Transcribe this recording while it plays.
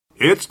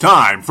It's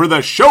time for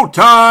the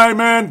Showtime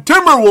and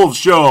Timberwolves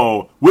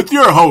Show with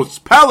your hosts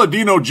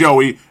Paladino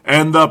Joey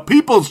and the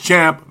People's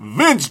Champ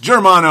Vince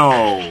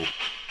Germano.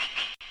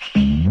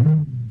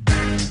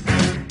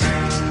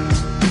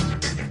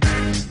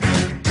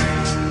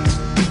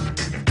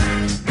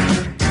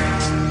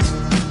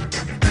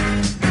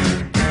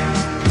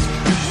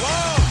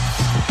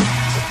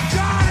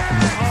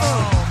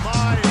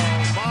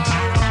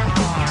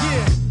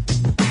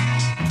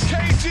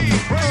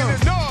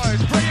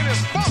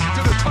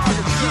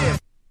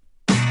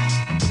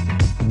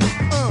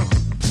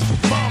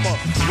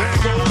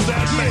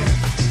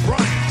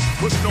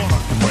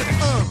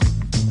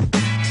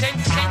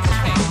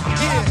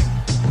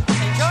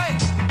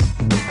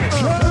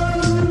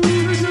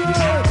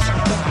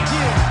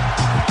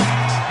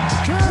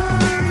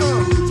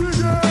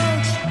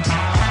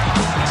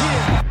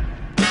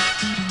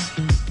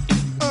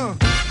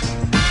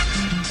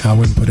 I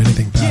wouldn't put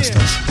anything past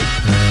us.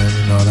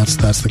 And,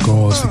 that's the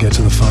goal, is to get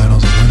to the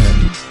finals and win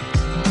it.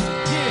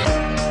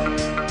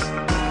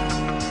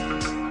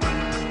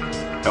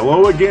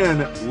 Hello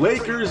again,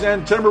 Lakers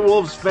and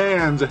Timberwolves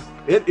fans.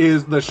 It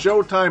is the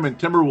Showtime and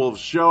Timberwolves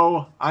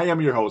Show. I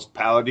am your host,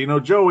 Paladino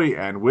Joey,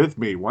 and with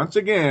me, once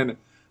again,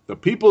 the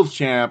People's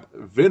Champ,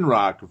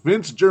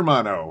 Vince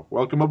Germano.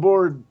 Welcome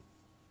aboard.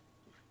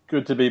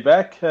 Good to be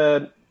back,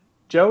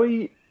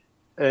 Joey.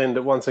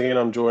 And once again,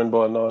 I'm joined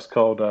by a nice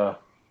cold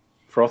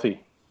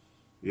frothy.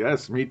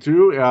 Yes, me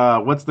too.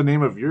 What's the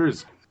name of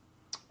yours?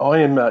 I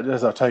am,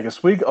 as I take a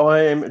swig,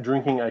 I am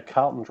drinking a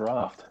Carlton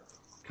Draft.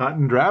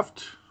 Cotton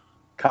Draft?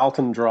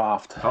 Carlton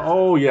Draft.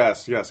 Oh,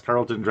 yes,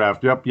 Carlton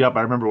Draft. Yep,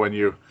 I remember when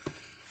you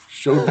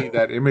showed me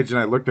that image and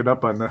I looked it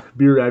up on the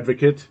Beer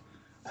Advocate.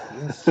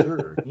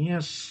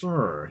 Yes,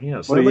 sir.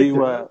 Yes. What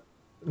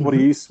are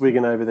you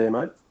swigging over there,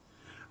 mate?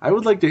 I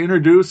would like to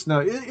introduce, now,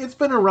 it's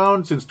been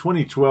around since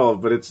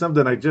 2012, but it's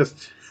something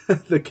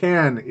the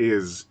can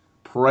is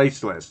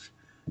priceless.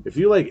 If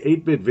you like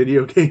 8-bit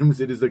video games,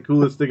 it is the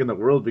coolest thing in the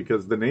world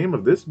because the name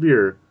of this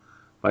beer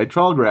by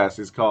Tallgrass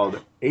is called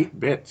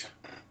 8-bit.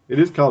 It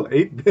is called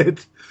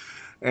 8-bit.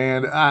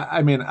 And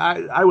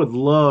I would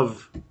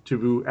love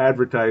to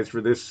advertise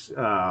for this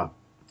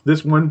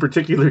this one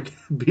particular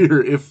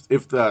beer if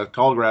the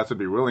Tallgrass would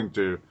be willing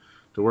to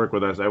work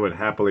with us. I would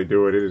happily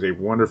do it. It is a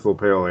wonderful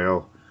pale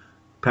ale.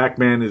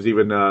 Pac-Man is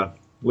even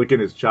licking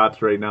his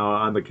chops right now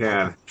on the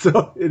can.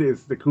 So it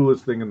is the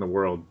coolest thing in the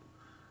world.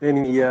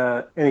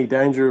 Any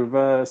danger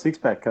of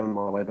six-pack coming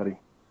my way, buddy?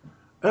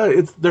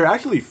 They're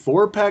actually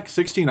 4-pack,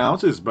 16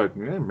 ounces, but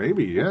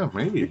maybe,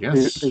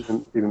 yes.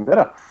 Even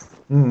better.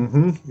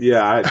 Mm-hmm.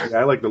 Yeah,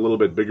 I like the little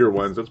bit bigger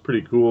ones. That's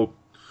pretty cool.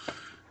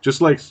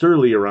 Just like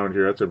Sturley around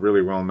here. That's a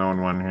really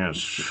well-known one,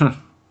 yes.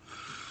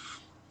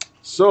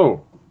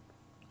 So,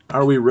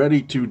 are we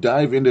ready to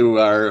dive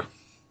into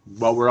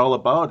what we're all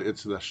about?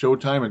 It's the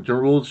Showtime and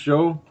Timberwolves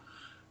show.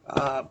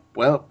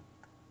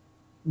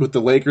 With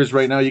the Lakers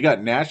right now, you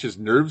got Nash's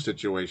nerve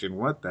situation.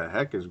 What the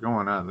heck is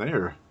going on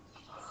there?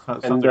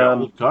 Sounds like an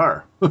old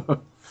car.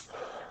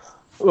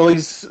 Well,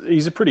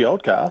 he's a pretty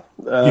old car.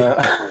 Look,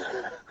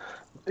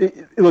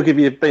 if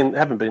you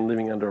haven't been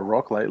living under a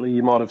rock lately,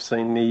 you might have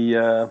seen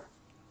the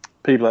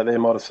people out there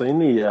might have seen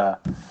the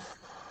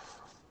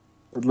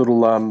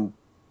little. I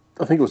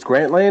think it was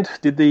Grantland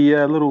did the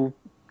little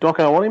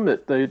doco on him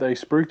that they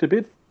spruiked a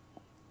bit.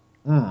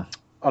 I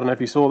don't know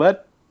if you saw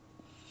that.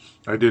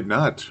 I did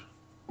not.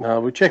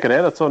 We check it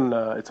out. It's on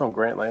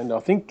Grantland.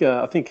 I think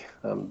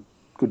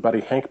good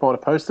buddy Hank might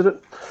have posted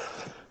it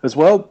as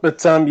well.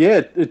 But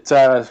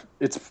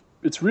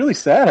it's really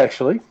sad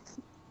actually.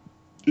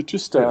 It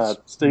just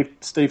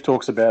Steve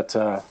talks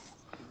about.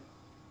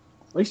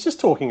 He's just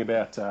talking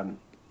about how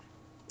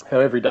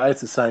every day it's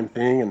the same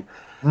thing, and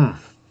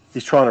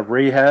he's trying to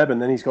rehab,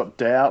 and then he's got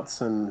doubts,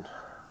 and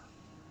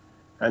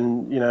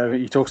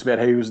he talks about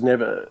how he was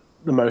never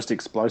the most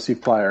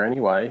explosive player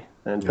anyway.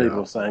 And people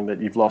are saying that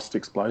you've lost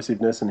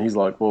explosiveness, and he's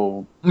like,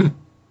 well,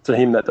 to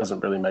him that doesn't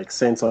really make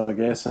sense, I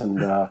guess. And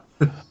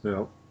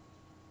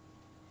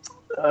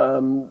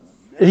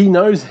he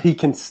knows he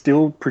can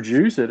still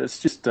produce it. It's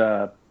just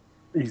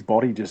his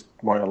body just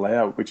won't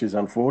allow it, which is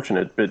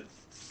unfortunate. But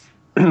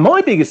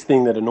my biggest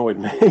thing that annoyed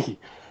me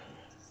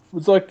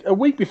was like a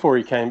week before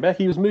he came back,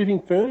 he was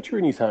moving furniture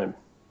in his home.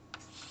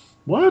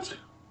 What?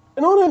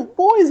 And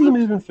why is he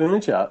moving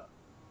furniture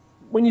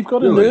when you've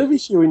got a nerve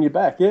issue in your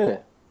back? Yeah.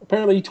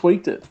 Apparently he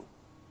tweaked it.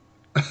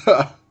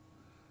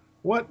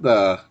 What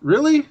the?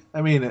 Really?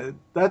 I mean,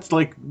 that's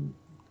like...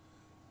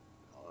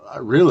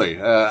 really?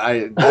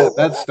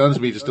 That stuns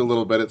me just a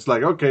little bit. It's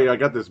like, okay, I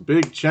got this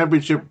big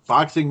championship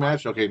boxing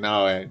match. Okay,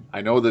 now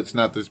I know that's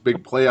not this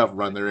big playoff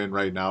run they're in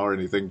right now or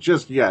anything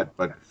just yet,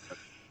 but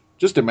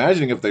just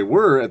imagining if they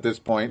were at this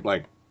point,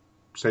 like,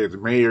 say it's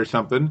May or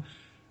something,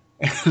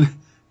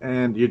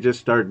 and you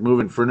just start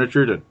moving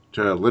furniture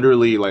to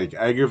literally, like,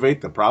 aggravate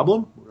the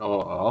problem?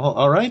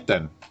 All right,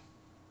 then.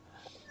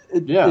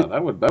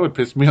 That would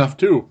piss me off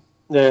too.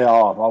 Yeah,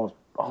 I was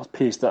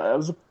pissed.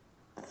 The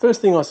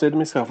first thing I said to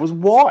myself was,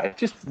 why?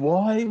 Just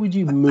why would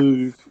you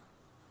move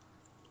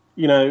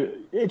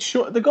it's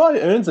sure the guy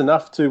earns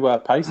enough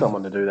to pay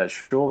someone to do that.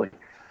 Surely.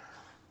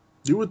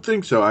 You would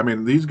think so. I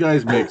mean, these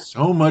guys make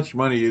so much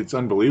money; it's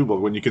unbelievable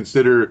when you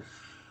consider.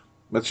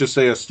 Let's just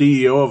say a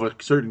CEO of a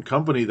certain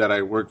company that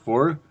I work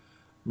for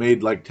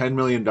made like $10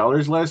 million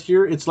last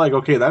year. It's like,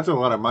 okay, that's a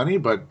lot of money,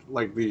 but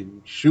like I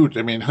mean,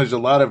 there's a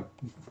lot of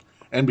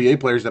NBA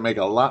players that make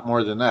a lot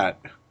more than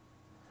that.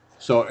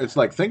 So it's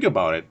like, think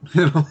about it.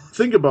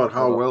 Think about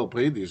how well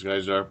paid these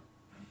guys are.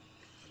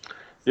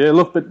 Yeah,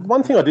 look, but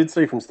one thing I did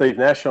see from Steve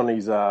Nash on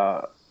his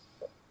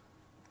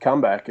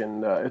comeback,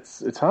 and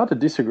it's hard to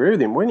disagree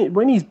with him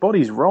when his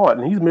body's right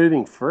and he's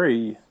moving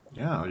free.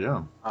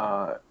 Yeah.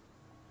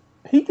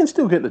 He can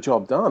still get the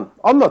job done.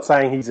 I'm not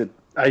saying he's an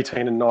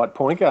 18 a night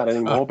point guard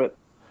anymore, but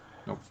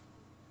Nope.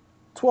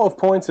 12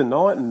 points a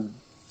night and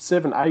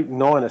 7, 8,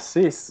 9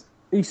 assists.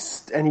 He's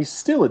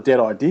still a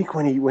dead-eye dick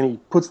when he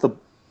puts the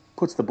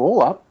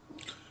ball up.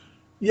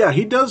 Yeah,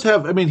 he does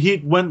have. I mean,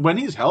 when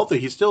he's healthy,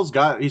 he still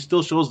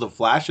shows the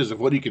flashes of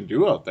what he can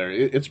do out there.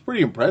 It's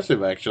pretty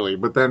impressive, actually.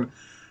 But then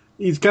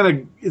it's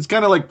kind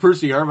of like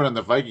Percy Harvin on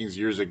the Vikings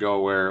years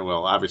ago, where,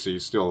 well, obviously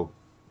he's still,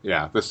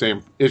 the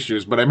same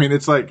issues. But I mean,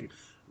 it's like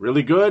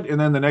really good, and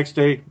then the next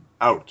day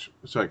out.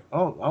 It's like,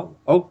 oh,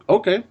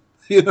 okay,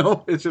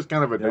 it's just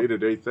kind of a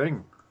day-to-day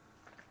thing.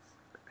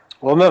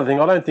 Well, another thing,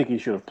 I don't think he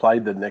should have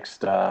played the next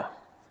because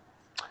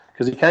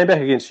he came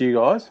back against you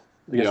guys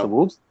against the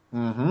Wolves.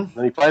 Mm-hmm.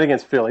 Then he played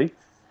against Philly,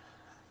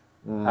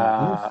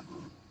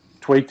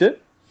 tweaked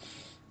it,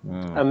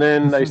 and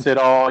then they said,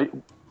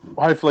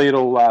 hopefully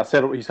it'll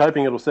settle. He's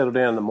hoping it'll settle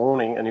down in the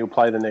morning and he'll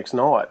play the next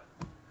night.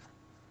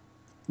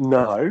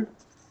 No,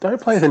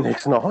 don't play the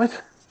next night.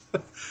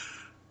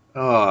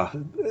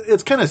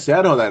 It's kind of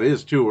sad how that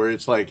is, too, where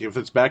it's like if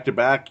it's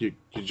back-to-back, you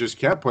just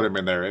can't put him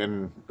in there,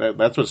 and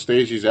that's what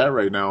stage he's at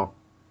right now.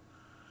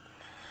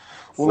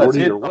 Well, that's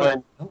it. Or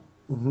what?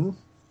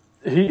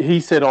 He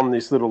said on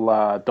this little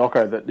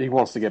doco that he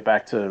wants to get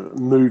back to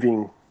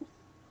moving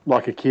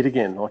like a kid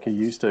again, like he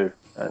used to.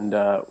 And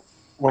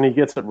when he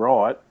gets it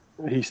right,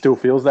 he still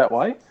feels that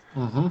way.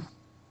 Mm-hmm.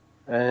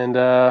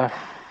 And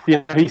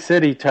he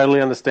said he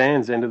totally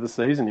understands end of the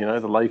season.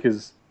 The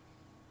Lakers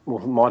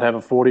might have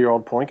a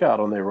 40-year-old point guard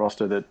on their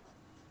roster that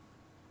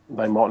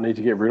they might need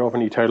to get rid of,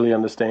 and he totally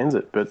understands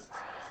it. But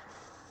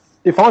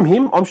if I'm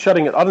him, I'm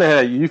shutting it. I don't know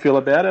how you feel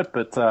about it,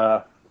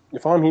 but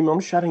if I'm him, I'm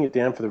shutting it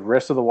down for the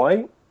rest of the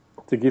way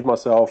to give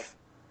myself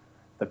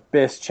the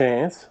best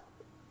chance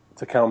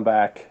to come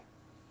back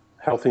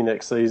healthy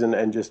next season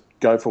and just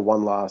go for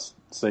one last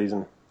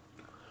season.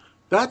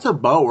 That's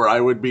about where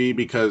I would be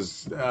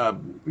because,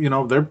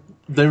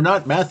 they're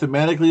not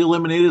mathematically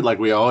eliminated like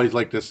we always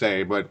like to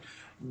say, but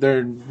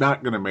they're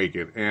not going to make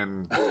it.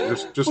 And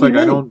just like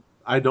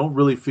I don't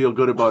really feel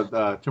good about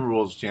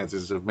Timberwolves'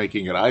 chances of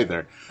making it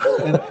either.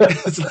 And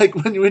it's like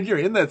when you're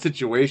in that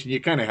situation,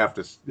 you kind of have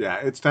to,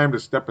 it's time to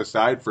step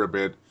aside for a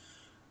bit,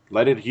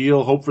 let it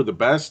heal, hope for the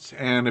best.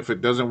 And if it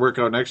doesn't work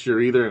out next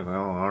year either,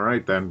 well, all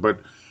right then.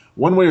 But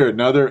one way or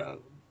another,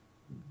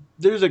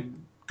 there's a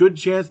good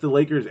chance the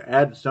Lakers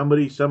add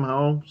somebody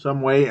somehow,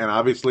 some way. And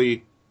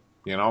obviously,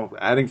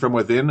 adding from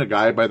within a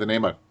guy by the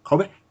name of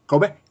Kobe.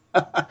 Kobe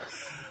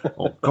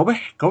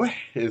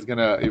is going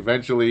to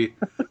eventually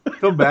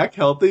come back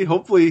healthy.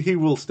 Hopefully he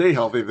will stay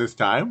healthy this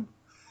time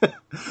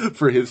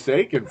for his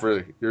sake and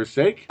for your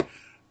sake.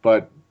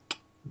 But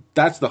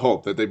that's the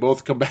hope, that they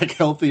both come back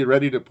healthy and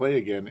ready to play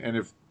again. And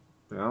if,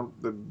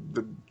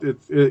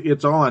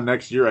 it's all on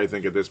next year, I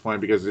think, at this point,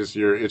 because this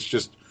year it's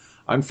just,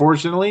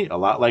 unfortunately, a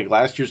lot like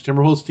last year's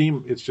Timberwolves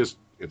team,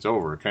 it's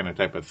over kind of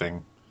type of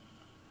thing.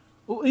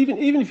 Well, even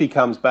if he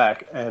comes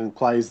back and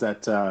plays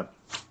that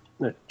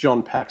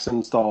John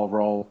Paxson style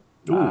role,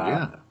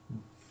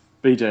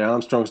 BJ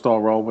Armstrong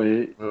style role,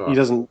 where he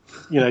doesn't,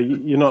 you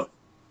don't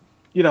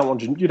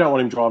want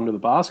him driving to the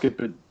basket,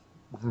 but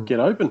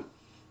get open.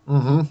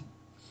 Mm-hmm.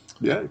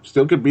 Yeah,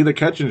 still could be the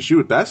catch and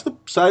shoot. That's the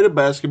side of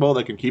basketball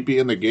that can keep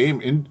you in the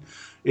game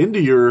into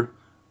your,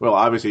 well,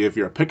 obviously if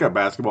you're a pickup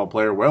basketball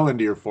player, well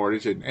into your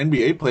 40s, an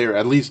NBA player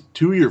at least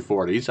to your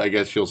 40s, I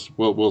guess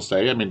we'll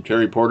say. I mean,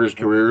 Terry Porter's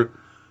career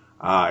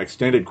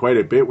extended quite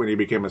a bit when he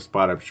became a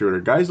spot-up shooter.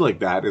 Guys like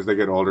that, as they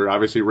get older,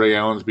 obviously Ray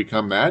Allen's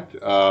become that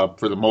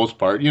for the most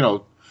part,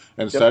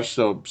 such.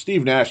 So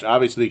Steve Nash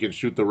obviously can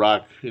shoot the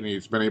rock, and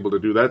he's been able to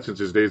do that since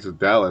his days at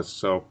Dallas.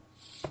 So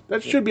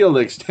that should be able to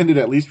extend it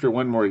at least for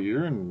one more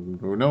year,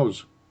 and who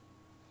knows?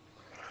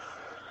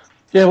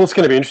 Yeah, well, it's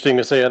going to be interesting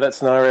to see how that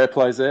scenario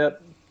plays out.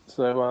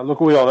 So look.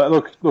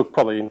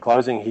 Probably in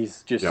closing,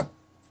 he's just,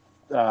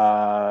 he's going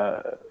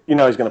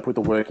to put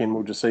the work in.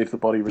 We'll just see if the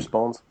body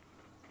responds.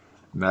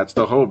 And that's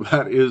the hope.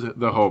 That is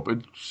the hope.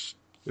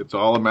 It's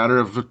all a matter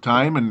of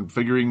time and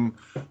figuring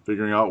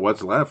out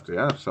what's left.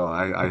 Yeah, so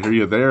I hear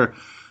you there.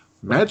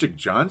 Magic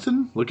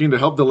Johnson looking to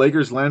help the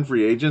Lakers land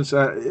free agents.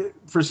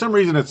 For some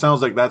reason, it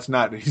sounds like that's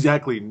not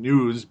exactly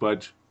news,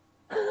 but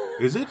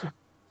is it?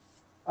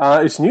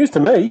 It's news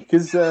to me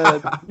because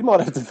you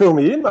might have to fill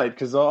me in, mate,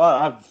 because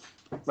I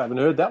haven't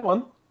heard that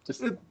one.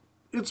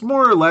 It's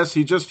more or less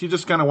he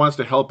just kind of wants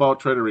to help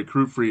out, try to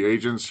recruit free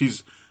agents.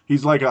 He's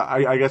he's like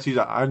I guess he's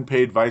an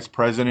unpaid vice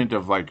president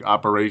of like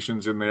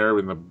operations in there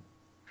in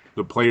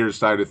the players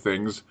side of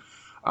things.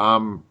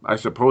 I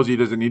suppose he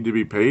doesn't need to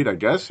be paid. I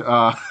guess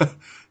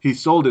he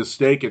sold his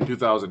stake in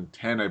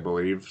 2010, I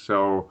believe.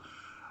 So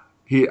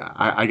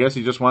I guess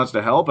he just wants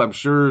to help. I'm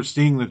sure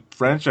seeing the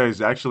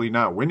franchise actually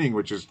not winning,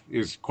 which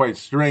is quite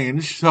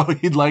strange. So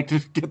he'd like to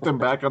get them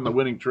back on the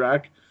winning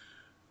track.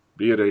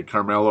 Be it a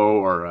Carmelo,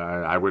 or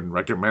I wouldn't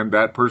recommend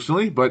that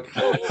personally, but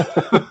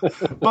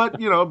but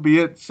be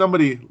it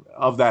somebody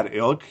of that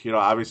ilk,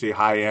 obviously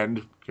high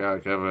end,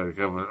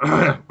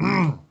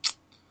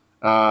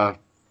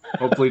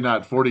 hopefully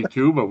not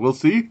 42, but we'll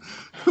see.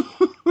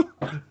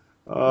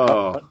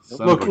 Look,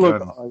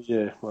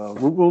 yeah. Well,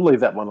 we'll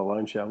leave that one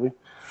alone, shall we?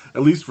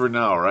 At least for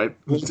now, right?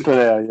 For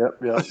now, yep.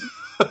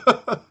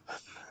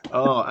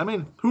 Oh, I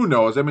mean, who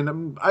knows? I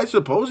mean, I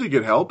suppose he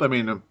could help. I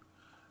mean.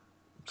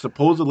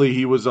 Supposedly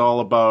he was all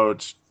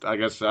about, I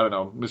guess, I don't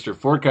know, Mr.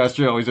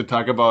 Forecaster always would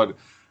talk about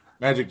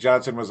Magic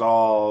Johnson was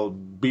all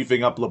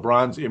beefing up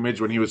LeBron's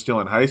image when he was still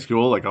in high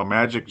school. Like how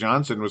Magic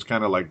Johnson was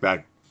kind of like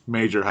that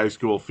major high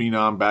school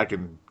phenom back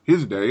in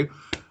his day.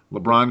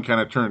 Magic kind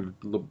of turned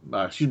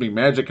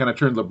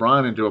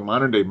LeBron into a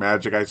modern day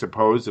Magic, I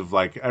suppose, of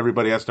like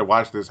everybody has to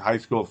watch this high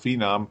school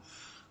phenom.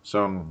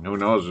 So who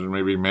knows,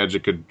 maybe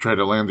Magic could try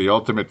to land the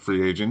ultimate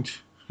free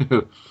agent.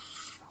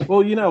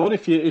 Well, you know what?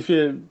 If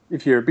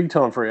you're a big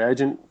time free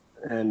agent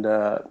and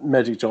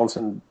Magic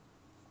Johnson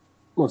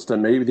wants to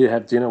meet with you,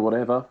 have dinner,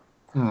 whatever,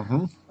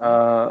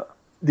 the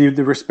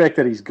respect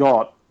that he's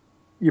got,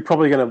 you're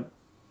probably going to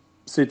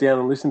sit down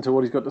and listen to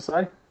what he's got to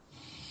say.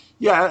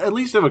 Yeah, at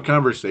least have a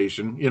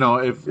conversation.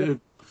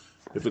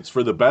 If it's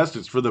for the best,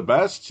 it's for the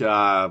best.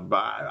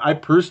 I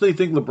personally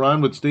think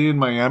LeBron would stay in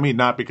Miami,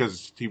 not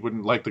because he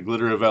wouldn't like the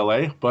glitter of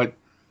LA, but.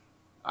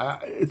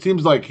 It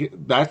seems like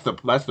that's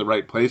the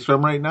right place for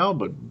him right now,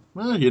 but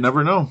you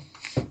never know.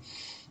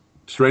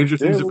 Stranger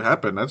things have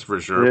happened, that's for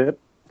sure.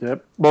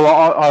 Yep. Well,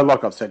 I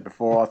like I've said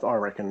before, I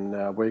reckon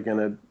we're going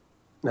to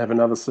have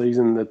another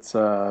season that's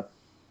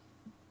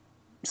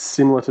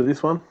similar to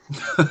this one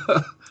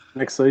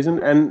next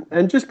season,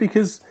 and just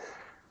because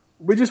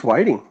we're just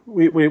waiting,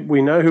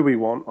 we know who we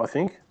want. I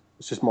think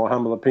it's just my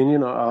humble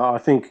opinion. I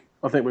think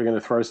we're going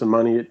to throw some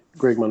money at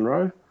Greg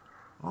Monroe.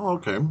 Oh,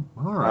 okay,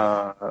 all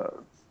right.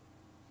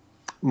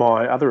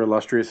 My other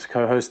illustrious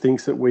co-host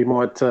thinks that we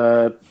might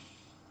throw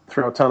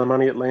a ton of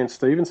money at Lance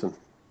Stevenson.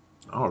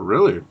 Oh,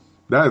 really?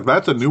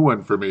 That's a new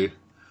one for me.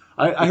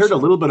 I heard a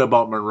little bit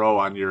about Monroe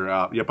on your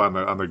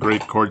on the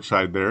great court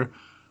side there,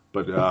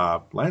 but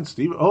Lance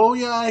Stevenson. Oh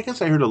yeah, I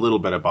guess I heard a little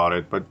bit about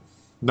it, but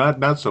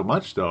not so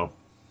much though.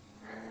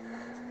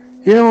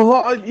 Yeah,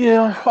 well,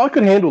 I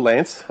could handle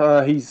Lance.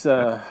 He's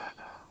I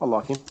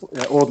like him.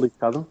 Audley's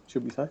cousin,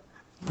 should we say?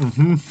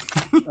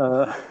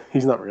 Mm-hmm.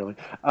 He's not really.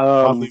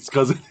 Audley's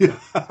cousin. Yeah.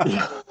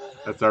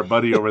 That's our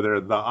buddy over there,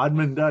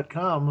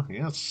 theoddman.com.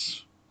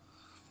 Yes.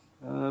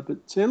 But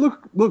yeah,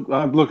 look.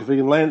 If he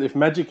can land, if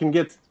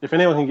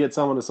anyone can get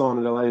someone to sign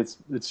in LA,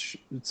 it's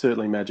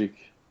certainly Magic.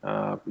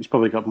 He's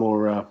probably got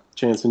more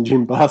chance than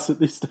Jim Buss at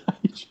this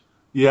stage.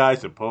 Yeah, I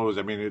suppose.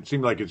 I mean, it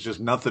seemed like it's just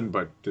nothing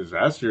but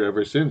disaster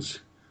ever since.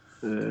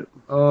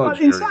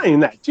 But in saying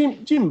that,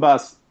 Jim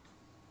Buss.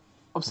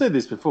 I've said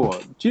this before.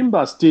 Jim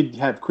Buss did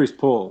have Chris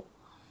Paul.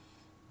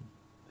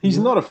 He's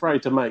not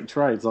afraid to make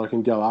trades like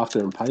and go after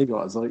and pay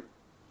guys like.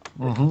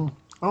 Mm-hmm.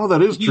 Oh,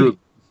 that is true.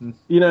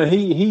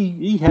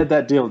 He had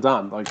that deal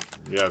done. Like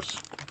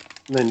yes.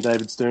 And then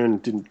David Stern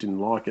didn't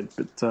like it,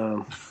 but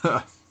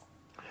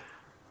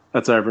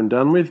that's over and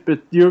done with. But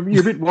you're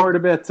a bit worried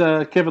about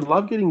Kevin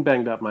Love getting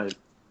banged up, mate.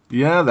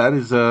 Yeah, that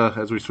is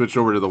as we switch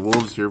over to the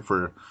Wolves here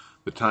for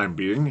the time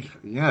being.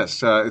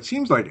 Yes, it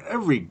seems like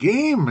every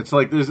game it's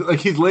like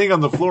he's laying on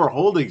the floor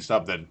holding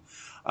something.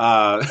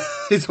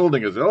 He's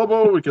holding his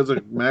elbow because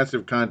of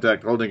massive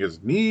contact, holding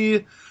his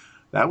knee.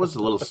 That was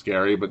a little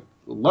scary, but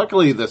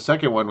luckily the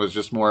second one was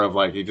just more of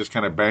like he just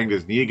kind of banged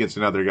his knee against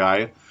another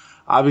guy.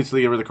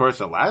 Obviously, over the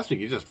course of last week,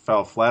 he just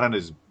fell flat on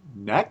his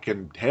neck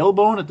and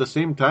tailbone at the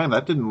same time.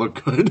 That didn't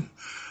look good.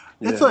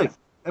 It's like,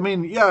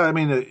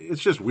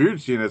 it's just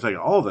weird seeing it. It's like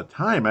all the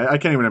time. I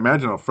can't even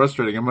imagine how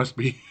frustrating it must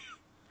be.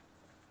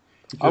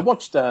 I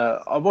watched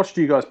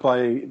you guys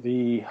play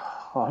the.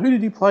 Who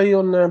did you play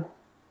on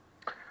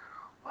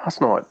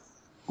last night?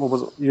 What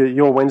was it?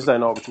 Your Wednesday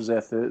night, which was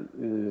our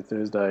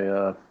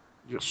Thursday.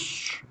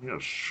 Yes.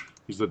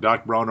 He's the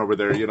Doc Brown over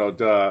there.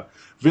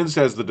 Vince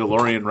has the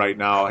DeLorean right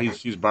now.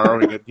 He's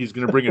borrowing it. He's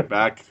going to bring it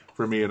back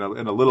for me in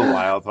a little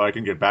while, so I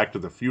can get back to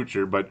the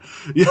future. But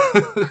yeah,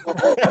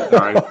 all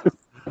right.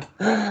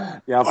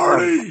 Yeah,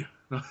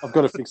 I've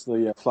got to fix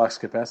the flux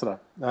capacitor.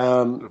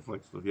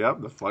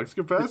 The flux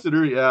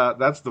capacitor. Yeah,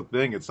 that's the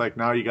thing. It's like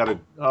now you got to.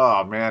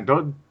 Oh man,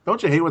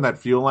 don't you hate when that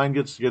fuel line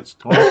gets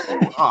torn?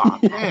 Oh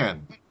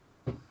man.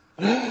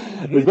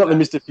 We've got the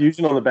Mr.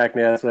 Fusion on the back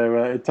now,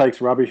 so it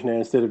takes rubbish now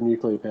instead of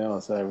nuclear power.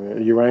 So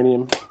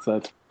uranium.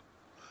 So.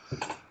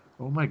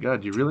 Oh my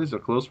God! You realize how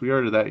close we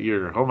are to that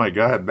year? Oh my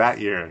God, that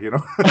year!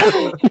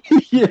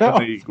 Yeah.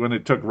 when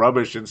it took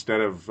rubbish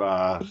instead of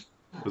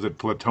Was it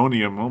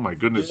plutonium? Oh my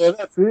goodness. Yeah,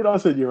 that's it. I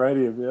said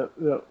uranium. Yeah,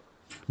 yeah.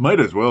 Might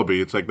as well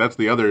be. It's like that's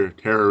the other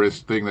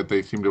terrorist thing that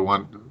they seem to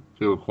want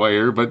to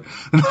acquire. But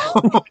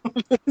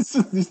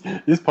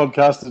This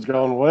podcast has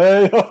gone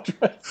way off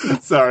track.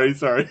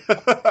 sorry.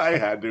 I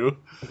had to.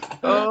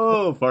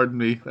 Oh, pardon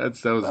me. That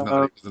was naughty,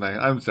 Um, wasn't I?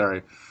 I'm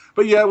sorry.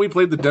 But yeah, we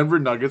played the Denver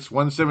Nuggets,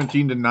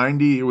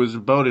 117-90. It was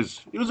about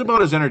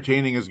as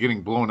entertaining as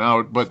getting blown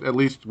out, but at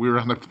least we were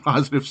on the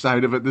positive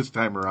side of it this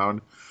time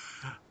around.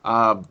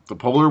 The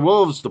Polar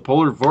Wolves, the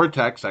Polar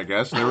Vortex, I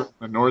guess, they were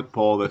the North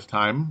Pole this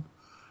time.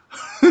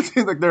 It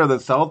seems like they're the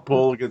South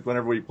Pole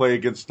whenever we play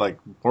against like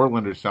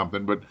Portland or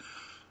something, but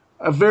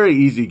a very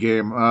easy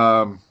game.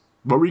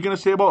 What were you going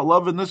to say about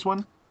Love in this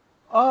one?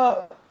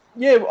 uh,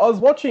 yeah, I was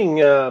watching.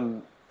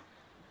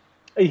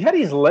 He had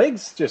his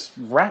legs just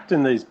wrapped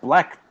in these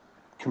black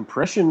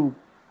compression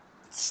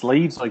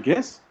sleeves, I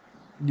guess.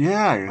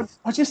 Yeah,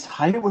 I just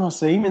hate it when I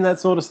see him in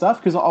that sort of stuff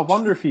because I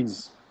wonder if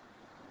his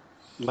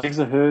legs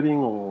are hurting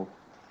or.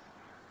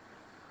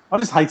 I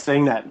just hate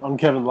seeing that on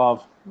Kevin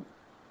Love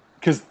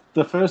because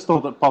the first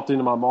thought that popped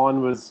into my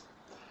mind was,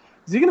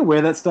 is he going to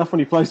wear that stuff when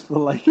he plays for the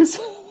Lakers?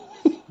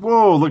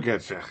 whoa, look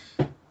at you.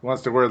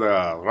 Wants to wear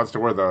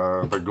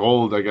the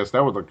gold. I guess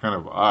that would look kind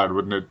of odd,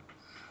 wouldn't it?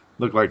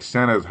 Look like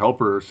Santa's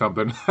helper or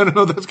something. I don't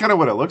know. That's kind of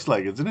what it looks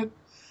like, isn't it?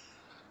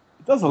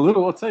 It does a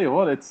little. I'll tell you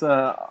what. It's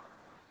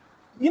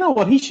you know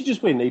what? He should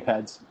just wear knee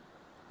pads.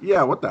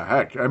 Yeah. What the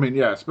heck? I mean,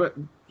 yes, but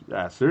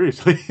yeah,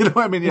 seriously.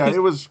 I mean, yeah,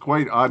 it was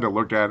quite odd to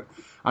look at.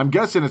 I'm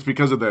guessing it's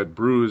because of that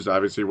bruise,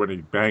 obviously, when he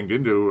banged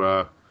into.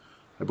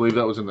 I believe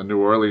that was in the New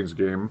Orleans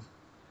game.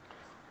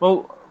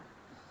 Well,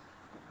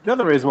 the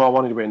other reason why I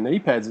wanted to wear knee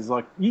pads is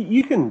like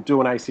you can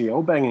do an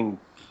ACL banging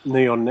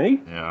knee on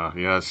knee. Yeah.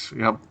 Yes.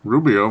 Yep.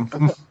 Rubio.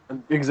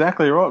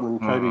 Exactly right. When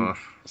Kobe Uh,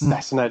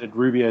 assassinated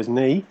Rubio's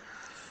knee.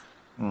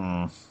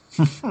 hmm.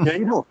 Yeah,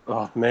 you know.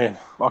 Oh man,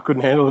 I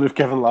couldn't handle it if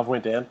Kevin Love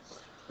went down.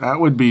 That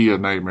would be a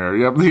nightmare.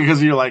 Yeah,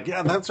 because you're like,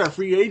 yeah, that's our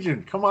free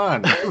agent. Come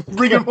on,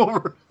 bring him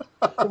over.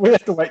 We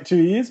have to wait 2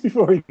 years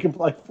before he can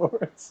play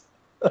for us.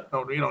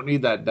 No, we don't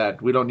need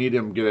that. We don't need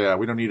him.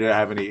 We don't need to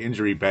have any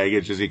injury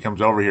baggage as he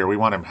comes over here. We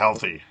want him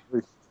healthy.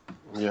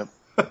 Yep.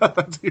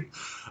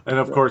 And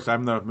of course,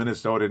 I'm the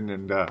Minnesotan,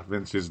 and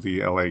Vince is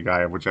the LA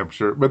guy, which I'm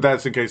sure. But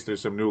that's in case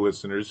there's some new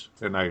listeners,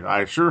 and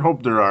I sure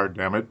hope there are.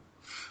 Damn it!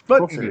 Of But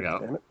course it is, anyhow,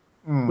 damn it.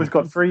 We've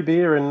got free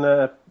beer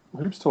and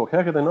hoops talk.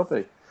 How could there not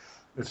be?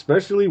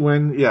 especially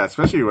when,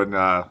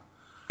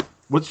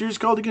 what's yours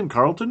called again?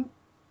 Carlton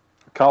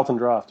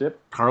Draft. Yep.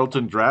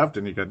 Carlton Draft,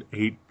 and you got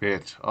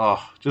 8-bit.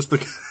 Oh, just the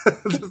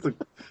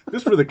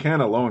just for the can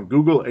alone.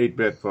 Google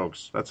 8-bit,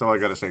 folks. That's all I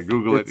got to say.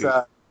 Google it. It's, It's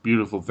a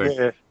beautiful thing.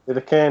 Yeah,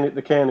 the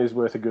can is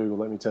worth a Google.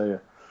 Let me tell you.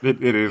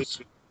 It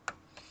is.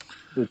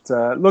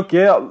 But look,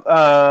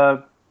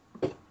 Kevin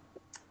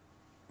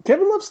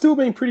Love's still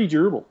being pretty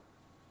durable.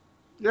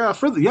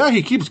 Yeah,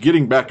 he keeps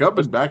getting back up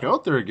and back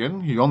out there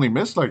again. He only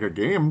missed like a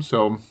game,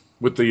 so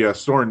with the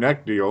sore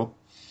neck deal,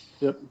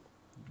 Yep.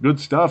 good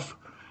stuff.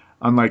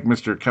 Unlike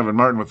Mr. Kevin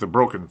Martin with the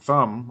broken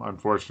thumb,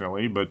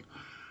 unfortunately, but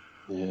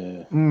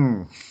Yeah.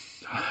 mm,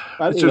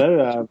 But, it's you just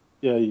know,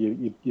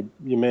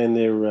 your man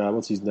there,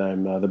 what's his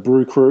name? The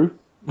Brew Crew,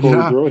 Corey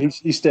yeah. Brewer.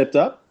 He stepped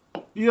up.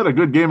 He had a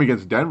good game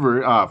against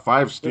Denver.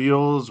 5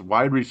 steals,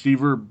 wide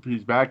receiver.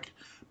 He's back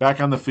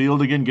on the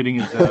field again, getting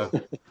his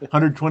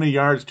 120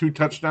 yards, 2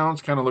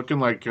 touchdowns. Kind of looking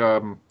like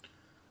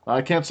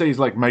I can't say he's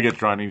like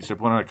Megatron. He's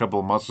put on a couple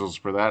of muscles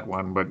for that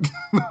one, but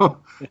no,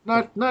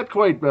 not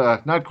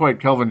quite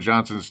Kelvin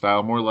Johnson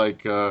style. More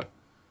like I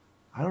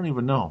don't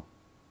even know.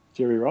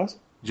 Jerry Rice.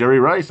 Jerry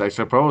Rice, I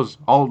suppose.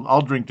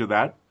 I'll drink to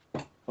that.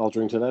 I'll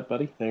drink to that,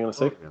 buddy. Hang on a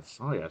sec. Yes.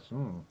 Oh yes.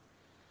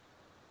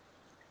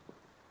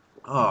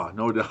 Oh,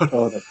 no doubt.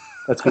 Oh,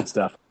 that's good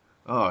stuff.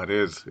 Oh, it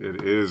is.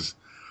 It is.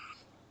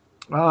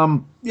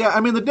 Yeah, I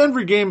mean the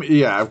Denver game.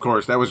 Yeah, of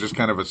course, that was just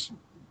kind of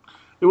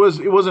It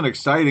wasn't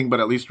exciting, but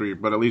at least we're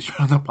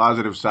on the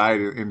positive side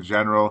in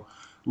general.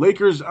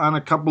 Lakers on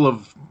a couple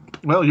of.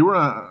 Well, you were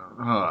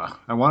on.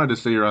 I wanted to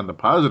say you're on the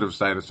positive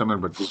side of something,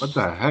 but what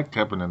the heck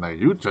happened in that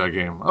Utah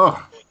game?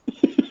 Oh,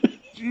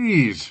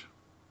 jeez.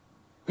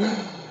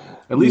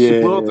 At least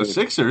you blew out the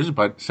Sixers,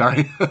 but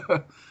sorry.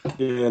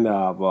 Yeah,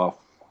 no, well,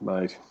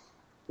 mate,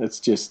 it's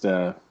just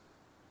you're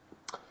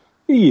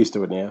used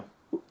to it now.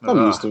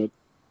 I'm used to it.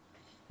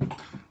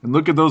 And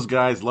look at those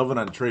guys loving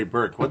on Trey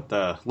Burke.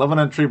 Loving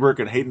on Trey Burke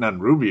and hating on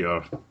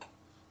Rubio.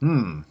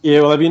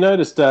 Yeah, well, have you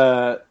noticed?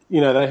 They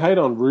hate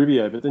on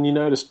Rubio, but then you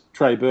notice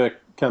Trey Burke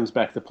comes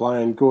back to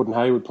play, and Gordon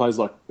Hayward plays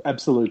like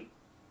absolute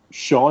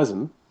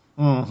shizen.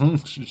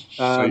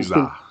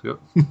 Mm-hmm. Yep.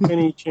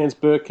 Any chance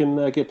Burke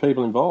can get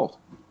people involved?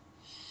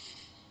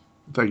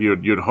 I think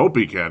you'd hope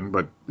he can,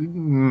 but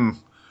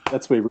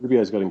That's where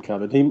Rubio's got him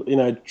covered.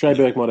 Trey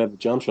Burke might have the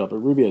jump shot, but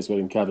Rubio's got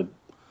him covered.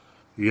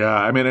 yeah.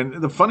 I mean, and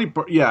the funny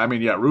part,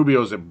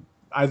 Rubio's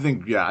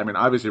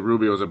obviously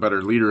Rubio's a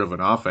better leader of an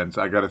offense.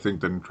 I got to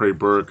think than Trey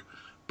Burke.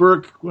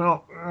 Burke,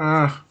 well,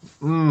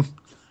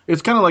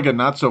 it's kind of like a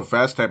not so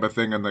fast type of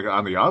thing on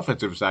the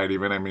offensive side.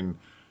 Even I mean,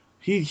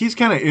 he's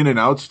kind of in and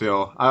out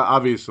still,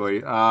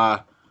 obviously. Oh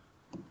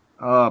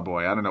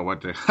boy, I don't know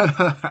what to.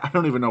 I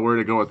don't even know where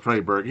to go with Trey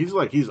Burke.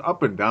 He's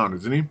up and down,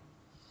 isn't he?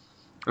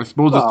 I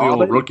suppose it's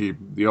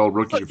the old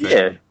rookie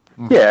thing.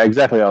 Yeah,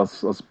 exactly. I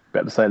was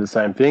about to say the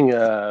same thing.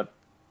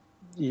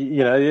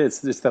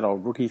 It's just that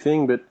old rookie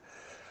thing. But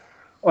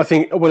I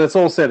think when it's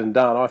all said and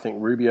done, I think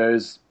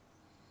Rubio's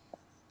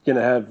going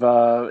to have.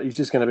 He's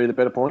just going to be the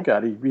better point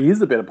guard. He is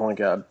the better point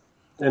guard.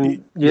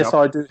 And yes,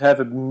 I do have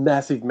a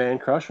massive man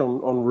crush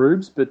on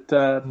Rubes, but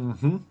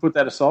put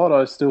that aside,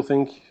 I still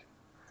think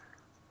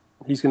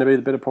he's going to be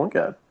the better point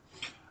guard.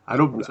 I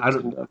don't.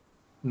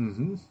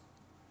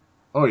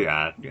 Oh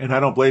yeah, and I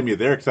don't blame you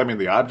there because I mean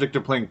the object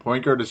of playing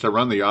point guard is to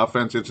run the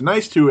offense. It's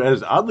nice to,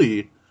 as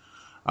Oddly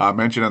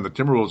mentioned on the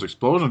Timberwolves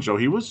Explosion show,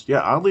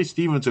 Oddly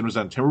Stevenson was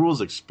on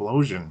Timberwolves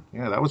Explosion.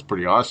 Yeah, that was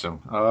pretty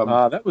awesome.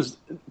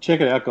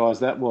 Check it out,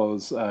 guys. That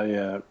was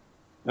a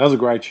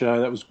great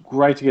show. That was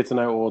great to get to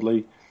know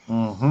Audley.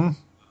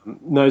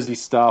 Knows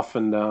his stuff,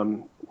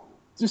 and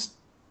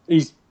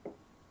he's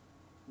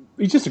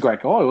just a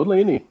great guy, Audley,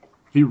 isn't he?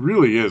 He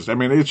really is. I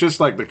mean, it's just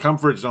like the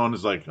comfort zone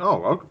is like,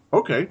 oh,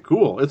 okay,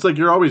 cool. It's like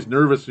you're always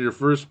nervous when you're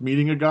first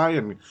meeting a guy,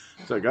 and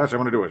it's like, gosh, I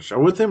want to do a show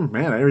with him.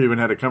 Man, I never even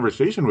had a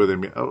conversation with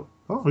him.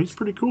 Oh, he's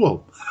pretty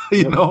cool,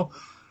 you know.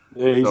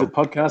 Yeah, he's a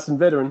podcasting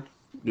veteran.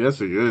 Yes,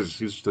 he is.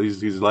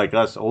 He's like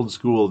us, old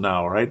school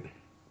now, right?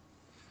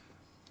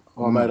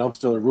 Oh, mate, I'm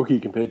still a rookie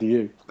compared to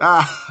you.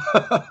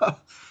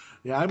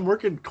 Yeah, I'm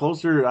working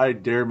closer. I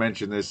dare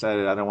mention this. I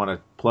don't want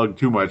to plug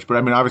too much, but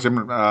I mean, obviously,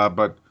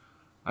 but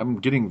I'm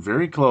getting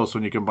very close.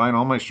 When you combine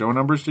all my show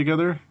numbers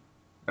together,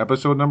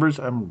 episode numbers,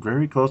 I'm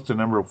very close to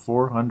number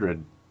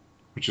 400,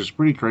 which is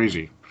pretty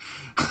crazy.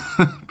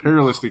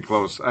 Perilously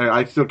close.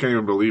 I still can't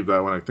even believe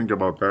that when I think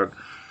about that.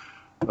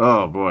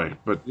 Oh, boy.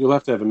 But you'll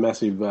have to have a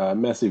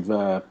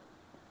massive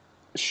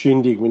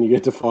shindig when you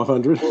get to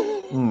 500.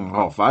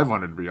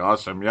 500 would be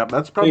awesome. Yep,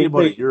 that's probably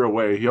about a year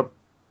away. Yep.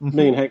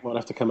 Me and Hank might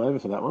have to come over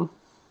for that one.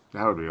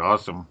 That would be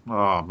awesome.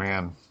 Oh,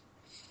 man.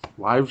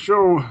 Live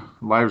show on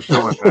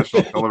national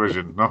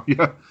television. No,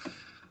 yeah.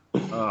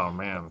 Oh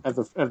man. Have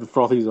the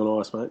frothies on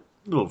ice, mate.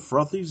 Little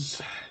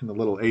frothies and the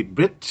little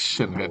 8-bit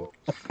and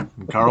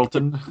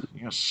Carlton.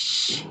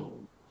 Yes.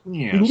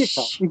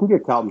 Yes. You can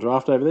get Carlton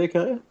Draft over there,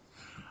 can't you?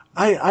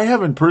 I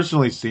haven't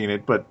personally seen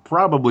it, but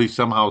probably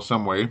somehow,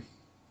 some way.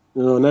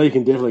 Oh, no, you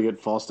can definitely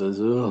get Foster's.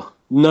 Ugh.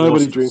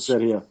 Nobody drinks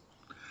that here.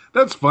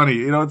 That's funny.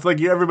 You know, it's like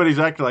everybody's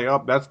acting like,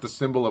 oh, that's the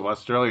symbol of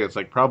Australia. It's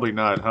like, probably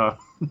not, huh?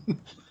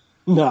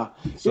 No,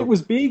 it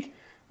was big.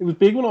 It was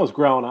big when I was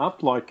growing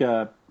up. Like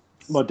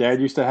my dad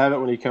used to have it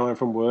when he came home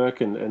from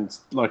work, and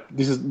like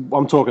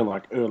I'm talking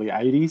like early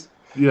 '80s.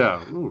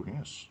 Yeah. Ooh,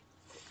 yes.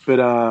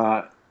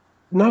 But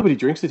nobody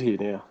drinks it here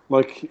now.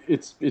 Like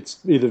it's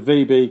either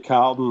VB,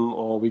 Carlton,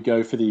 or we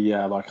go for the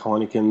like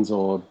Heineken's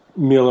or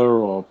Miller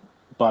or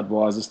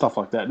Budweiser, stuff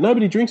like that.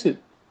 Nobody drinks it.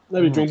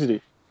 Nobody drinks it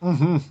here.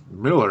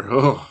 Miller.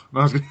 Oh,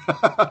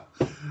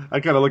 I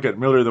kind of look at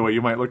Miller the way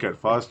you might look at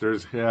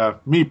Foster's. Yeah,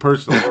 me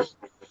personally.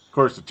 Of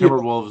course, the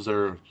Timberwolves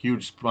are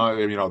huge.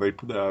 You know,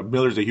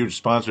 Miller's a huge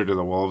sponsor to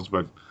the Wolves,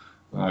 but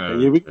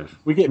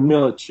we get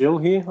Miller Chill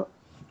here.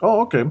 Oh,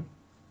 okay.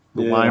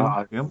 The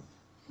lime.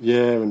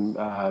 Yeah, and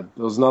there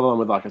was another one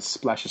with like a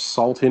splash of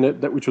salt in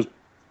it, which was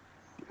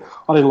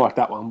I didn't like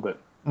that one, but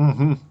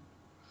I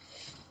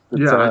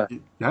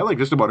like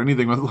just about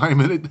anything with lime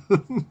in it.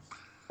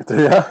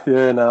 Yeah,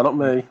 no, not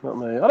me.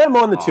 I don't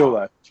mind the chill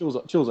though.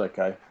 Chill's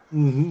okay.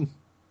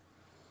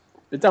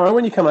 But don't worry,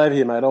 when you come over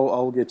here, mate,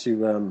 I'll get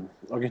you.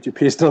 I'll get you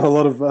pissed on a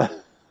lot of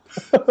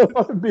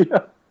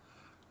beer.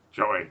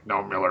 Joey,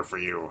 no Miller for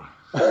you.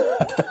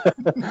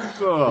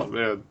 Oh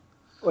man.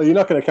 Well, you're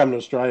not going to come to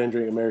Australia and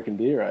drink American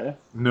beer, are you?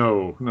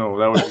 No,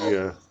 that would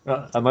be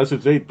unless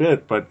it's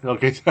 8-bit. But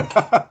okay.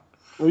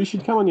 Well, you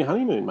should come on your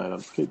honeymoon, mate. I'll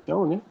keep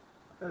telling you.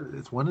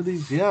 It's one of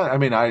these. Yeah, I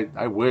mean,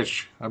 I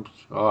wish.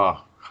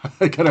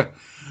 I gotta.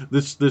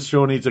 This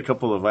show needs a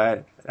couple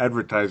of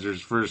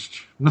advertisers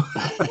first.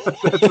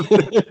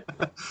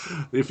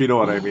 If you know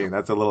what I mean.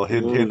 That's a little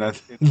hint.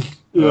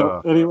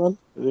 Yeah. Anyone?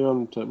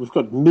 We've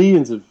got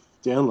millions of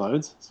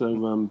downloads.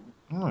 So.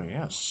 Oh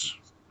yes.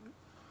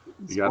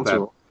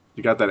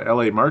 You got that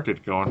LA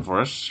market going for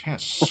us.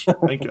 Yes.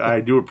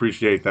 I do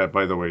appreciate that.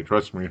 By the way,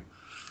 trust me.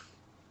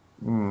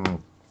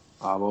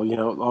 Well, you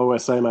know, I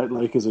always say, mate,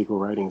 Lakers equal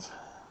ratings.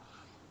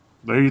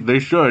 They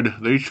should.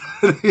 They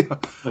should.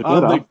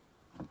 I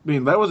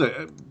mean, that was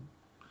a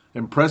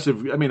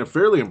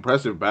fairly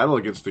impressive battle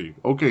against the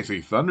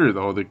OKC Thunder,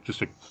 though. They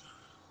just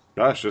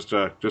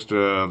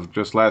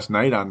last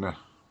night on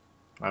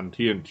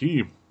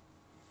TNT.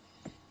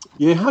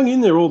 Yeah, hung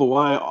in there all the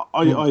way.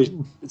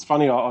 It's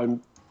funny.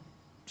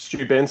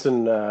 Stu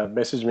Benson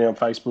messaged me on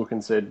Facebook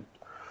and said,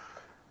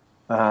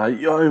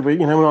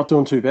 we're not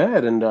doing too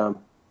bad. And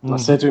I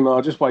said to him,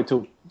 I'll just wait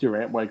till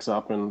Durant wakes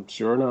up. And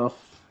sure enough,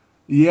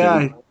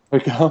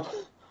 wake up.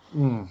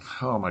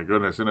 Oh my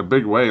goodness, in a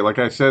big way. Like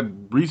I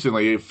said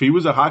recently, if he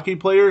was a hockey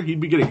player, he'd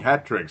be getting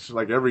hat tricks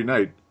like every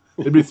night.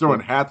 He'd be throwing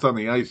hats on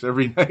the ice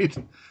every night.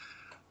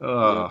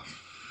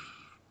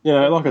 You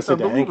know, like I said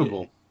to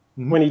Unbelievable.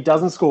 Hank, when he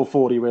doesn't score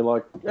 40, we're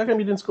like, how come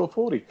he didn't score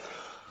 40?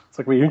 It's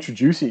like we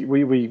introduce it,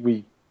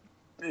 we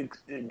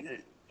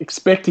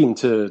expect him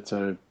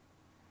to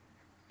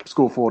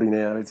score 40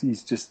 now.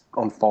 He's just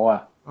on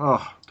fire.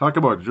 Oh, talk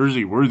about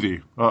jersey worthy.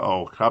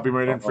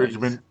 Copyright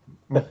infringement.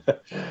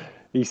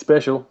 He's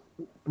special.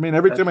 I mean,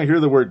 every time I hear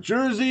the word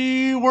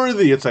jersey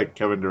worthy, it's like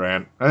Kevin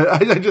Durant.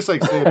 I just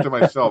like say it to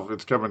myself.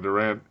 It's Kevin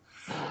Durant.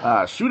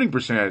 Shooting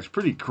percentage,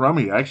 pretty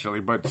crummy actually,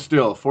 but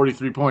still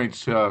 43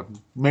 points.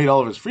 Made all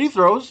of his free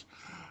throws.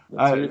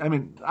 I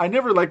mean, I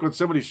never like when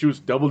somebody shoots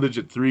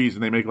double-digit threes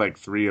and they make like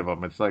 3 of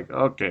them. It's like,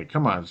 okay,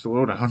 come on,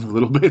 slow down a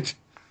little bit.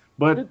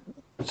 But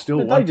still,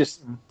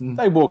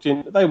 they walked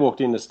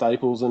into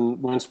Staples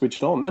and weren't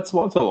switched on. That's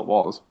all it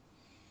was.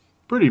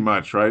 Pretty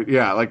much, right?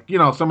 Yeah, like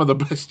some of the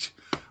best,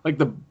 it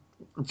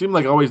seemed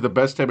like always the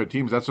best type of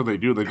teams. That's what they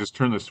do. They just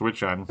turn the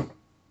switch on.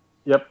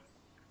 Yep.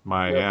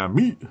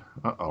 Miami.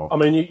 I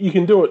mean, you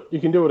can do it. You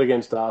can do it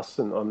against us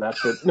and on that.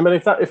 But I mean,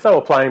 if they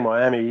were playing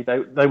Miami,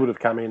 they would have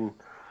come in,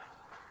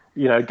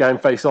 game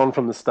face on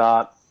from the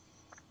start.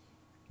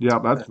 Yeah,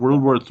 that's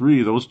World War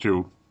III. Those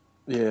two.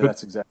 Yeah,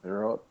 that's exactly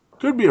right.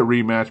 Could be a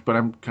rematch, but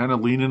I'm kind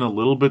of leaning a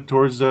little bit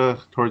towards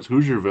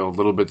Hoosierville, a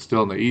little bit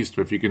still in the East,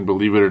 if you can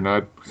believe it or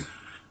not.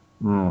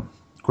 I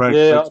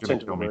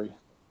tend to agree.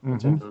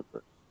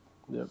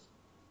 Yep.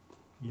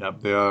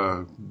 Yep.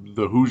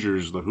 The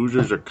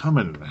Hoosiers are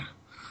coming.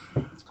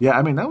 Yeah,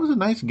 I mean, that was a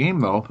nice game,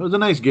 though. It was a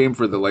nice game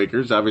for the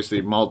Lakers.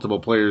 Obviously, multiple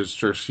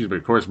players,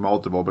 of course,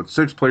 multiple, but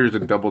 6 players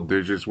in double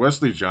digits.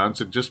 Wesley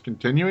Johnson just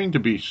continuing to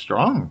be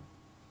strong.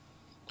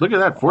 Look at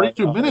that,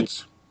 42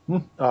 minutes.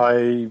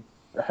 I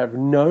have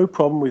no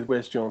problem with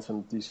Wes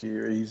Johnson this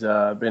year. He's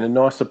been a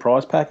nice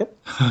surprise packet.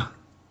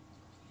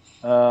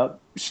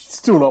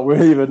 Still not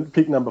worthy of a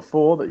pick number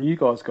 4 that you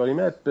guys got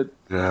him at, but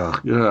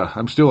yeah,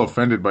 I'm still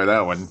offended by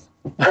that one.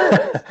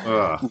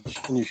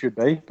 And you should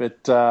be.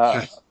 But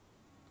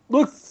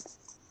look,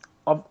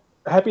 I'm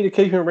happy to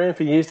keep him around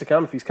for years to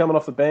come if he's coming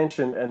off the bench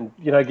and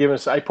giving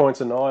us 8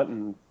 points a night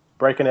and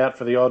breaking out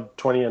for the odd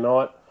 20 a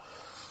night.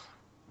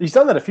 He's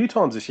done that a few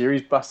times this year.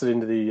 He's busted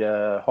into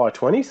the high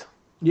 20s.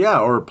 Yeah,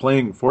 or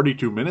playing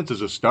 42 minutes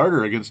as a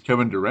starter against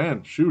Kevin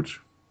Durant. Shoot.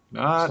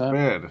 Not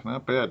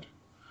bad.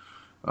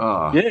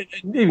 Yeah,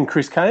 even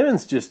Chris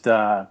Kaman's just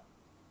tapped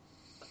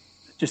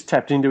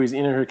into his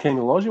inner Hakeem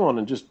Olajuwon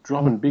and just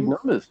dropping big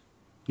numbers.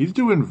 He's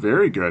doing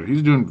very good.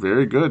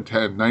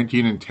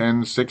 19 and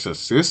 10, 6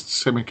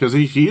 assists. I mean, because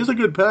he is a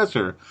good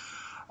passer.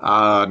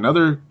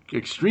 Another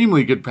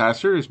extremely good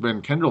passer has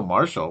been Kendall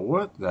Marshall.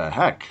 What the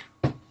heck?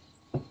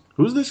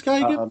 Who's this guy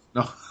again?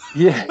 No.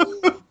 Yeah.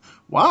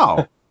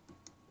 Wow.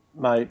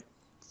 Mate,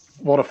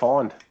 what a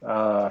find.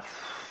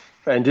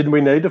 And didn't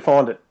we need to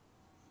find it?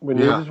 We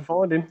needed to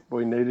find him.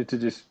 We needed to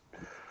just...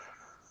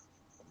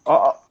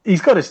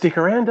 he's got to stick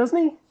around, doesn't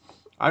he?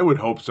 I would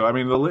hope so. I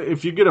mean,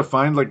 if you get a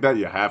find like that,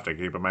 you have to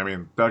keep him. I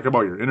mean, talk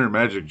about your inner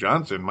Magic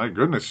Johnson. My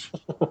goodness.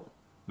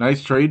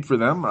 Nice trade for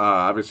them.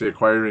 Obviously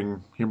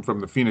acquiring him from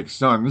the Phoenix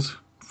Suns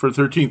for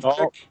 13th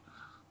pick.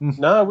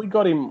 No, we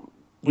got him.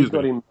 We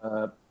got him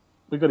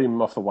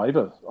off the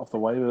waiver.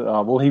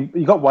 Well,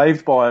 he got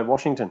waived by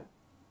Washington.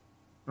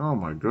 Oh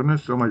my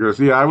goodness.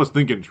 Yeah, I was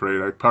thinking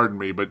trade. Pardon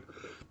me, but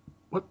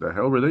what the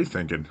hell were they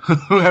thinking?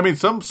 I mean,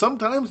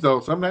 sometimes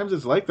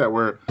it's like that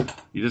where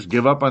you just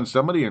give up on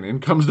somebody and in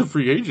comes the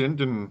free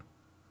agent and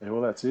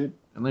that's it.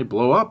 And they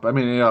blow up. I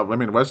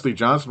mean, Wesley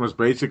Johnson was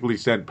basically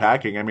sent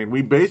packing. I mean,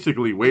 we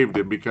basically waived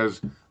him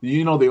because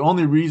the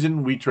only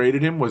reason we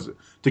traded him was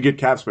to get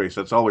cap space.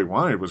 That's all we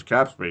wanted was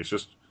cap space,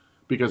 just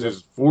because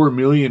his $4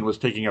 million was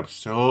taking up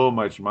so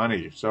much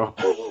money. So,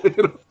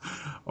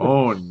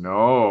 oh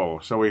no!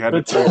 So we had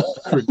to trade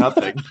for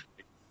nothing,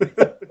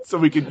 so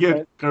we could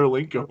get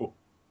Karolinko.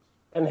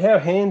 And how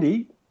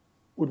handy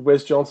would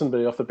Wes Johnson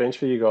be off the bench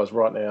for you guys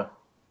right now?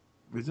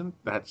 Isn't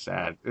that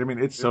sad? I mean,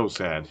 it's so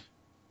sad.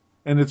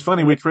 And it's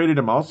funny, we traded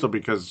him also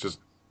because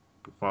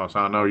I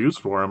saw no use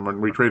for him.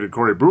 And we traded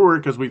Corey Brewer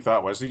because we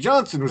thought Wesley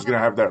Johnson was going to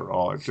have that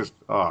role. It's just,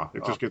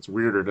 it just gets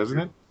weirder, doesn't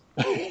it?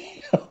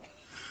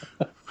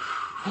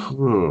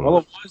 Well,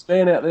 a wise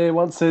man out there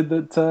once said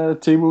that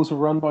T-Wolves were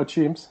run by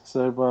chimps.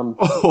 So,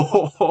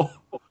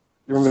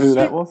 you remember who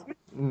that was?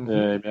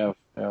 Mm-hmm. Yeah,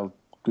 our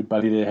good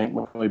buddy there, Hank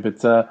McCoy.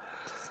 But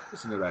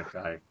listen to that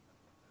guy.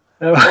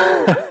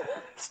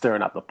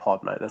 Stirring up the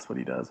pot, mate. That's what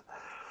he does.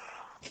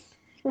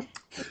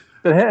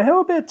 But how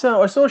about,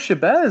 I saw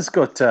Shabazz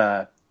got,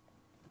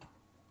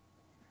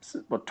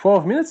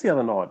 12 minutes the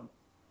other night?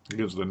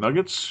 Against the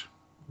Nuggets?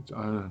 It's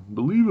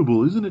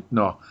unbelievable, isn't it?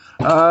 No.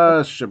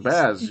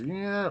 Shabazz,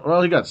 yeah.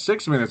 Well, he got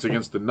 6 minutes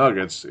against the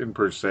Nuggets in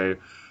per se.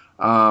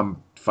 5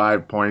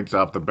 points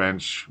off the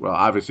bench. Well,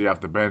 obviously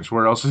off the bench.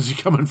 Where else is he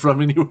coming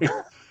from anyway?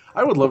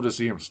 I would love to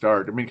see him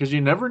start. I mean, because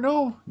you never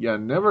know. You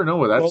never know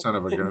with that son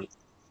of a gun.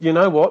 You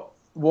know what?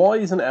 Why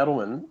isn't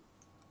Adelman?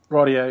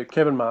 Rightio,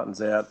 Kevin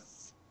Martin's out.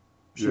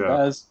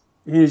 Shabazz,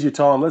 here's your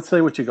time. Let's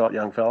see what you got,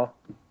 young fella.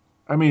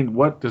 I mean,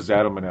 what does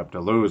Adelman have to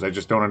lose? I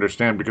just don't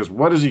understand because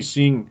what is he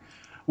seeing?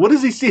 What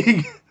is he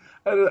seeing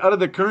out of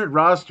the current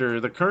roster,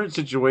 the current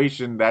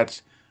situation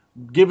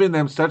giving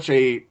them such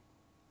a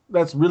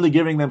that's really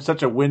giving them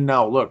such a win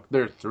now. Look,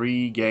 they're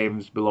 3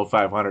 games below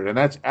 500, and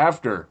that's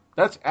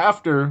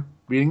after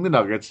beating the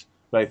Nuggets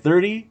by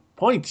 30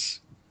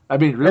 points. I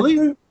mean,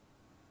 really?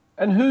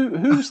 And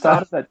who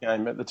started that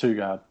game at the two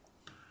guard?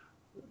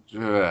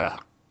 Ugh,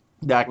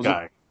 that Was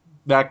guy.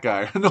 That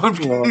guy. No, I'm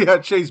kidding. Yeah,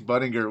 Chase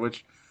Budinger,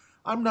 which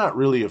I'm not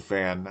really a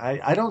fan.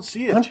 I don't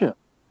see it. Aren't you?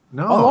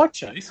 No. I like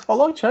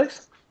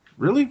Chase.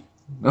 Really?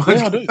 No,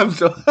 Yeah, I do. I'm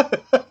so.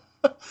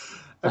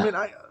 I mean,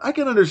 I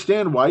can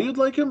understand why you'd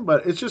like him,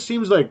 but it just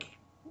seems like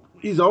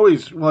he's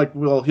always like,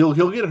 well,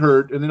 he'll get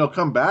hurt and then he'll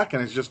come back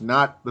and it's just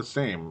not the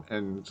same.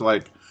 And it's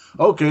like,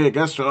 okay, I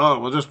guess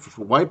we'll just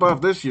wipe off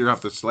this year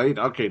off the slate.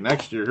 Okay,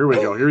 next year, here we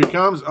go. Here he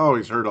comes. Oh,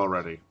 he's hurt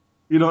already.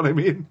 You know what I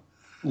mean?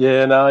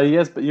 Yeah, no, he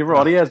has. But you're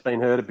right. He has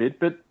been hurt a bit,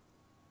 but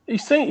he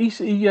seems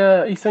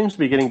to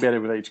be getting better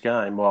with each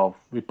game. Well,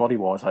 with body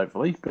wise,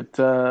 hopefully. But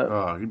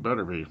Oh, he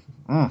better be.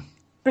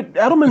 but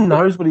Adelman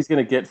knows what he's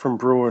going to get from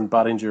Brewer and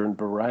Budinger and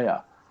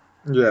Barea.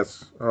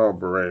 Yes. Oh,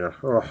 Berea.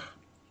 Oh.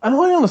 And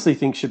I honestly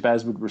think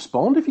Shabazz would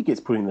respond if he gets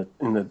put in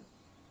the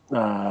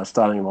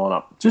starting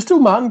lineup, just till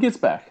Martin gets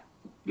back.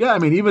 Yeah, I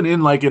mean, even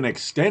in like an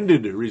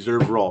extended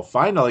reserve role,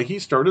 finally he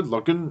started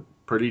looking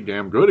pretty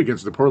damn good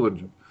against the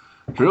Portland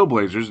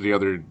Trailblazers the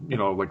other,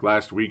 like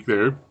last week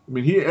there. I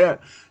mean,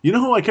 you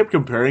know who I kept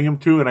comparing him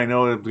to, and I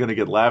know I'm going to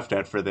get laughed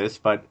at for this,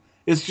 but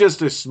it's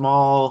just a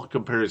small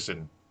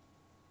comparison.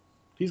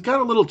 He's got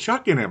a little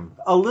Chuck in him,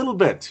 a little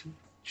bit.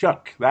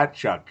 Chuck, that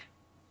Chuck.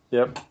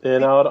 Yep. Yeah,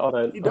 no, I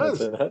don't. He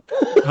does. I don't see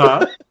that.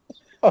 Huh?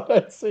 I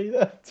don't see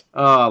that.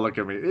 Oh, look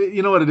at me.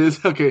 You know what it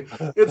is? Okay.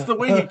 It's the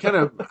way he kind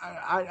of,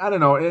 I don't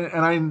know.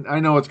 And I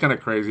know it's kind of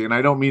crazy. And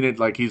I don't mean it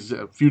like he's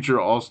a future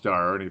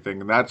all-star or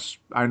anything. And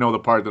I know the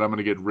part that I'm going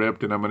to get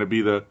ripped and I'm going to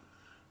be the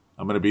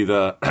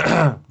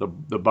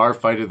the bar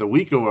fight of the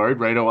week award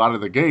right out of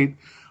the gate.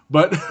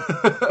 But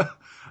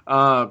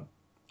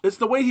it's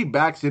the way he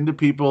backs into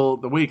people,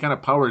 the way he kind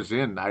of powers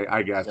in,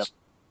 I guess. Yep.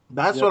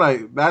 That's what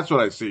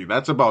I see.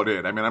 That's about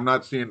it. I mean, I'm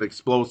not seeing the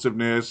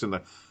explosiveness and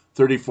the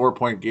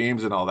 34-point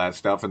games and all that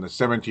stuff and the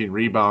 17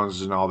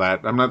 rebounds and all that.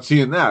 I'm not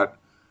seeing that.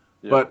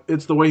 Yep. But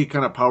it's the way he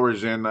kind of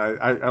powers in.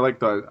 I like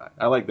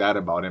that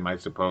about him, I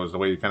suppose. The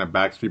way he kind of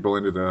backs people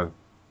into the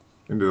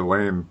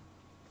lane.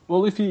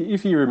 Well, if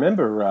you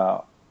remember,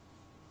 I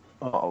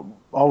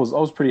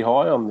was pretty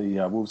high on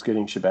the Wolves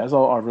getting Shabazz.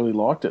 I really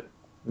liked it.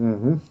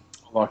 Mm-hmm.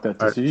 I liked that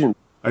decision.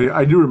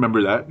 I do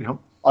remember that. Yep.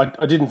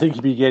 I didn't think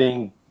he'd be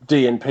getting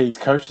DNP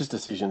coach's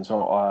decision,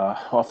 so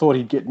I thought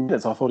he'd get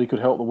minutes. I thought he could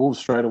help the Wolves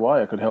straight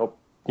away. I could help,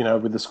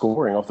 with the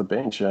scoring off the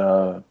bench.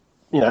 And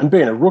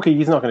being a rookie,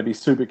 he's not going to be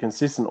super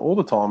consistent all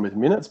the time with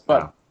minutes,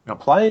 but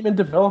play him and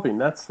develop him.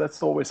 That's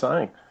all we're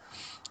saying.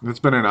 It's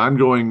been an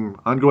ongoing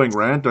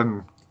rant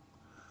on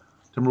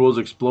Timberwolves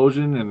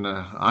explosion and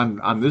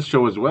on this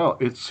show as well.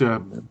 It's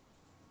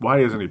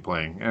why isn't he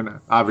playing? And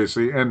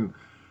obviously, and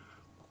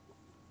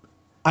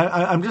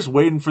I'm just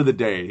waiting for the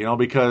day,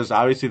 because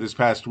obviously this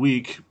past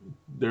week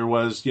there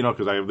was,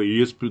 because I have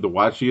the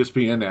Watch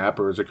ESPN app,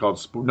 or is it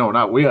called? No,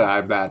 not we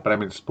have that, but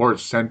I'm in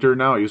Sports Center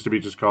now. It used to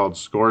be just called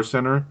Score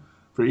Center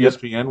for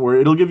ESPN, where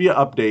it'll give you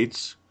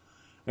updates,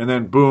 and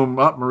then boom,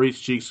 Maurice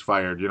Cheeks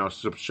fired.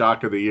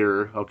 Shock of the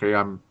year. Okay,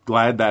 I'm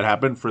glad that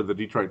happened for the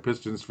Detroit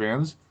Pistons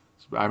fans.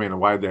 I mean,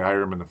 why'd they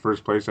hire him in the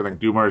first place? I think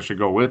Dumars should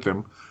go with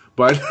him,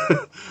 but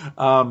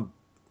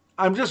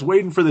I'm just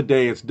waiting for the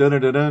day. It's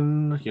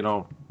dun.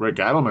 Rick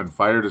Adelman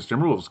fired as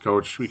Timberwolves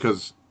coach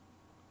because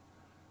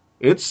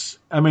there's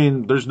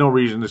no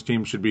reason this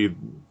team should be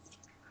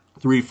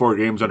 3-4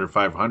 games under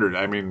 500.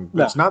 I mean,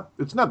 No.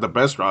 it's not the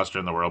best roster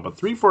in the world, but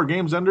 3-4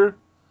 games under.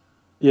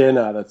 Yeah,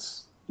 no,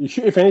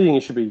 if anything,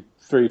 it should be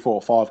 3,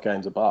 4, 5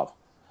 games above.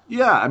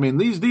 Yeah, I mean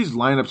these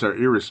lineups are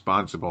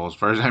irresponsible as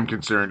far as I'm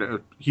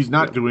concerned. He's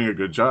not doing a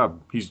good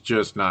job. He's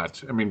just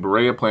not. I mean,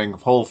 Barea playing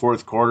whole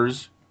fourth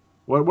quarters.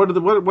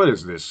 What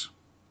is this?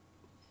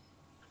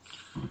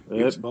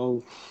 Yeah,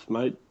 well,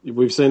 mate,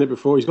 we've seen it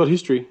before. He's got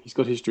history.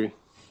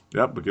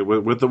 Yep,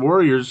 with the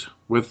Warriors,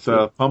 with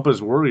Pumpa's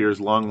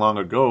Warriors long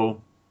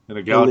ago in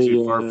a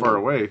galaxy far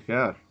away.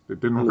 Yeah, it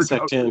didn't And work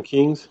the out. Sacktown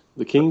Kings,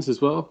 the Kings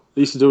as well.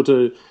 They used to do it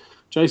to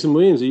Jason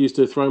Williams. He used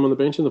to throw him on the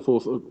bench in the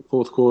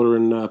fourth quarter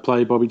and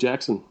play Bobby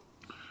Jackson.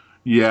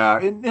 Yeah,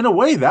 in a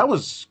way that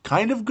was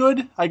kind of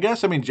good, I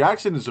guess. I mean,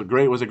 Jackson was a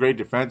great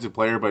defensive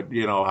player, but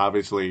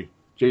obviously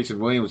Jason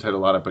Williams had a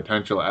lot of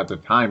potential at the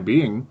time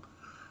being.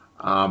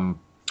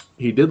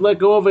 He did let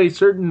go of a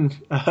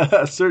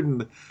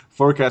certain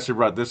forecaster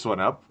brought this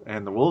one up,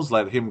 and the Wolves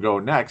let him go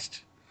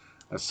next.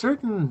 A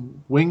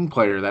certain wing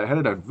player that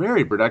had a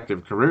very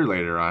productive career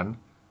later on.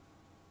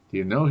 Do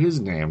you know his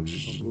name?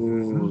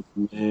 Oh,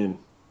 man.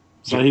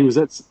 So he was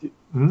at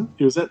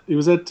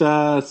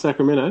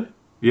Sacramento.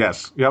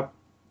 Yes. Yep.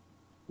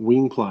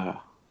 Wing player.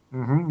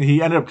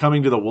 He ended up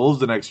coming to the Wolves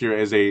the next year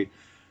as a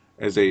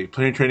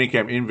training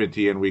camp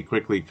invitee, and we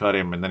quickly cut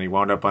him, and then he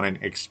wound up on an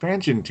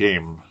expansion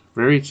team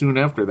very soon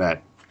after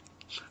that.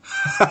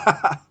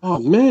 Oh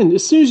man!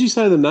 As soon as you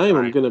say the name,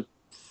 I'm going to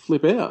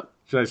flip out.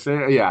 Should I say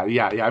it?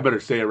 Yeah. I better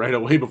say it right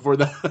away before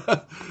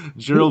the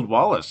Gerald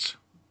Wallace.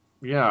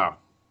 Yeah,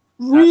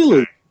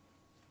 Really?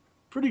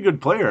 pretty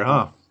good player,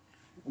 huh?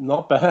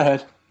 Not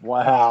bad.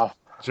 Wow.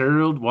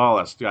 Gerald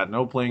Wallace got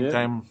no playing Yeah.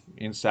 time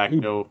in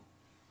Sacto.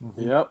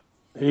 Yep.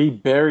 He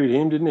buried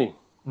him, didn't he?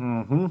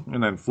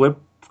 And then Flip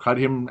cut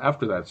him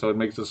after that, so it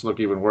makes us look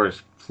even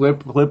worse.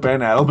 Flip,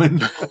 and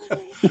Adelman.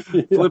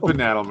 Flip and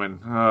Adelman.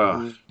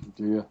 Oh,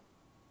 Dear.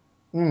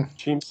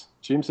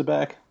 Chimps are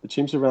back. The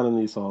chimps are running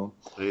the asylum.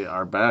 they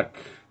are back.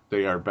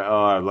 They are back.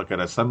 Oh, look at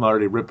us. I'm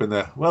already ripping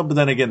the. Well, but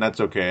then again, that's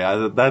okay.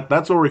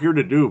 That's what we're here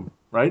to do,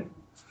 right?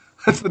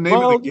 That's the name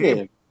of the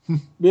game.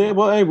 Yeah.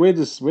 Well, hey, we're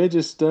just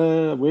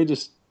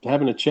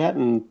having a chat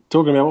and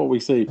talking about what we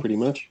see, pretty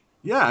much.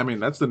 Yeah, I mean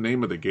that's the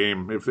name of the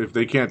game. If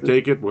they can't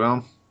take it,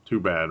 well, too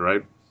bad,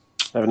 right?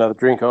 Have another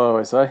drink, I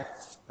always say.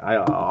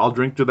 I'll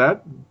drink to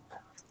that.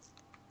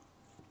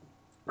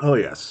 Oh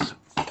yes.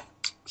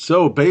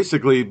 So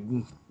basically,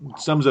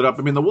 sums it up.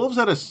 I mean, the Wolves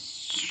had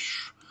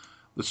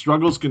the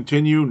struggles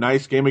continue.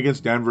 Nice game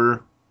against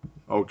Denver.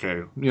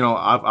 Okay,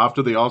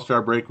 after the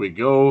All-Star break we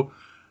go.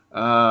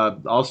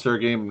 All-Star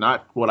game,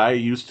 not what I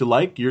used to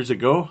like years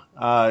ago.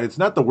 It's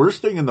not the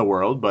worst thing in the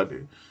world, but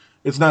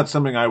it's not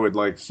something I would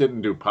like sit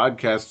and do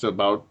podcasts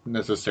about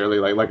necessarily,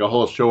 like a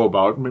whole show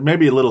about.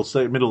 Maybe a little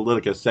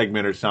like a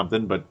segment or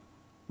something, but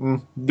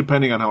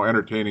depending on how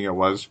entertaining it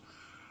was.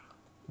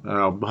 I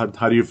don't know.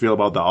 How do you feel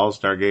about the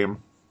All-Star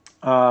game?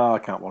 I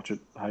can't watch it.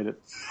 I hate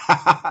it.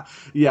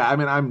 Yeah, I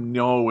mean, I'm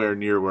nowhere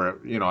near where,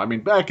 I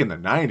mean, back in the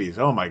 90s,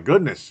 oh my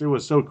goodness, it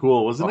was so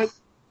cool, wasn't it?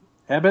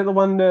 How about the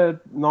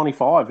one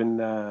 95 in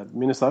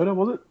Minnesota,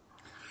 was it?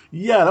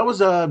 Yeah, that was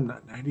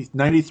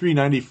 93,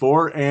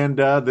 94, and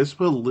this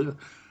will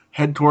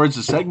head towards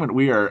the segment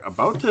we are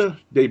about to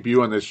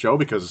debut on this show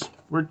because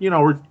we're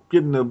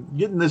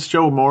getting this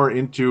show more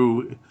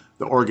into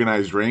the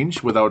organized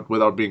range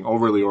without being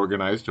overly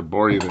organized to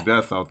bore you to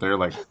death out there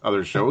like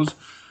other shows.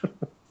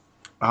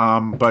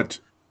 But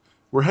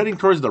we're heading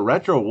towards the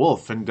Retro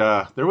Wolf, and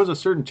there was a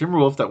certain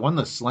Timberwolf that won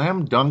the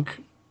Slam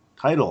Dunk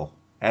title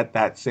at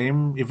that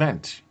same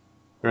event,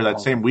 or that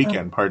same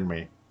weekend, pardon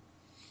me.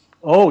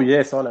 Oh,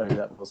 yes, I know who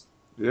that was.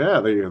 Yeah,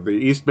 the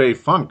East Bay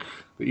Funk.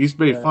 The East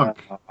Bay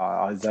Funk.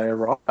 Isaiah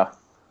Ryder.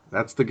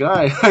 That's the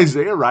guy.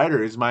 Isaiah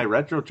Ryder is my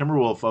Retro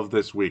Timberwolf of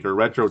this week, or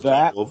Retro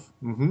Timberwolf.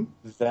 Mm-hmm.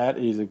 That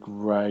is a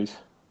great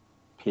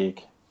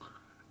pick.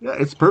 Yeah,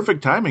 it's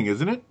perfect timing,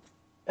 isn't it?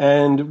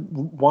 And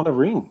won a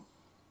ring.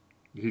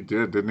 He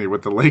did, didn't he,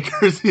 with the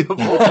Lakers? He's a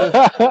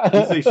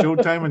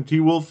Showtime and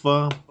T-Wolf.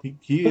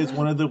 He is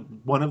one of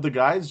the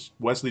guys.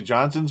 Wesley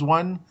Johnson's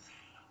one.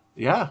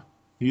 Yeah,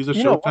 he's a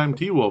Showtime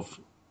T-Wolf.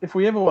 If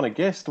we ever want a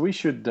guest, we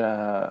should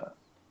try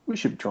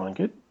and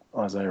get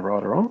Isaiah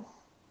Ryder on.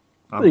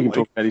 He can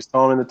talk about his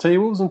time in the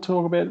T-Wolves and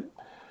talk about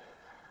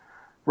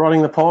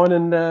riding the pine.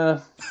 And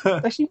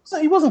actually,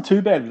 he wasn't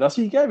too bad with us.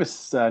 He gave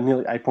us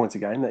nearly 8 points a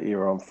game that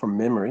year from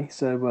memory.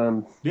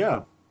 So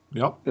yeah,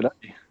 yep. But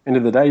end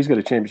of the day, he's got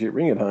a championship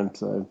ring at home.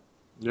 So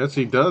yes,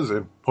 he does.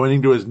 And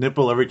pointing to his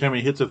nipple every time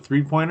he hits a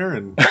 3-pointer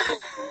and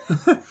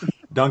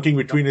dunking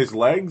between his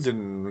legs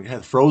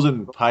and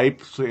frozen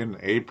pipes in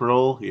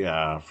April.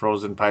 Yeah,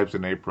 frozen pipes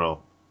in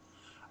April.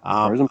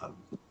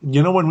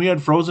 When we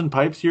had frozen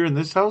pipes here in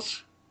this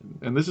house,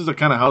 and this is the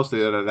kind of house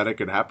that it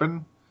could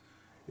happen,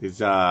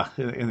 is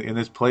in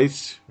this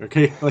place.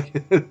 Okay, okay.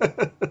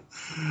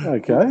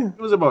 It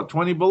was about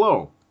 20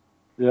 below.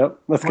 Yep,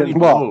 that's 20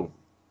 below.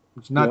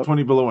 It's not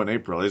 20 below in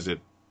April, is it?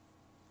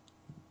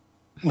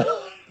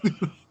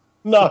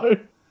 No.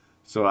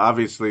 So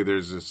obviously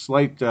there's a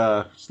slight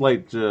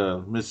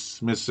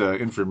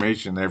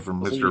misinformation there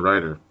from Mr.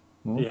 Ryder.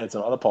 He had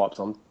some other pipes.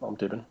 I'm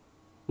tipping.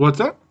 What's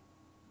that?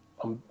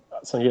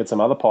 So he had some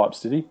other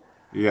pipes, did he?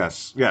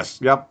 Yes,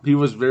 yep. He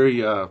was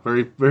very,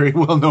 very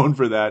well known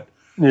for that.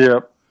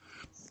 Yep.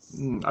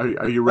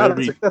 Are you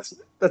ready? No,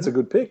 that's a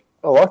good pick.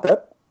 I like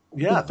that.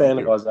 Yeah, Big fan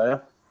of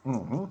Isaiah.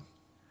 Mm-hmm.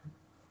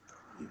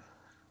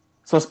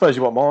 So I suppose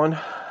you want mine.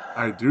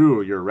 I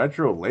do. You're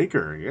Retro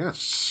Laker,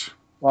 yes.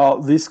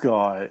 Well, this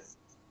guy,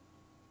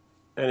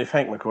 and if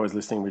Hank McCoy's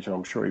listening, which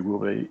I'm sure he will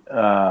be,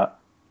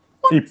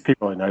 he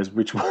probably knows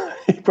which one.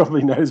 He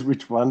probably knows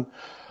which one.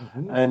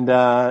 Mm-hmm.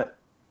 And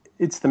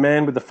it's the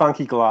man with the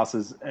funky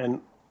glasses. And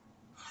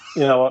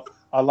you know what?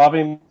 I love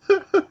him.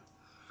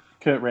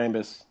 Kurt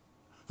Rambis.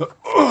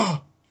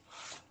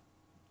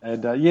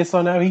 And yes,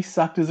 I know he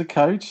sucked as a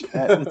coach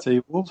at the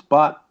T-Wolves,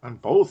 but on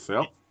both,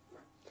 yeah.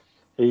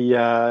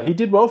 He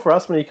did well for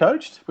us when he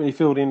coached, when he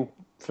filled in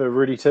for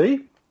Rudy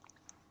T.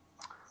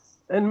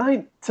 And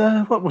mate,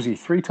 what was he?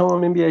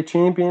 3-time NBA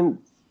champion.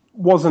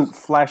 Wasn't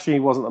flashy,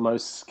 wasn't the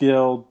most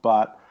skilled,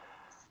 but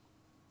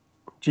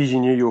geez, you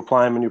knew you were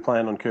playing when you were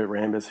playing on Kurt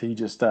Rambis. He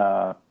just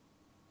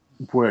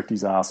worked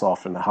his ass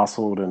off and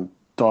hustled and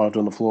dived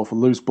on the floor for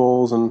loose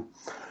balls and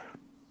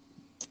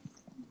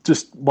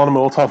just one of my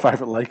all-time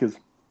favourite Lakers.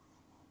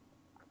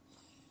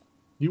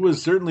 He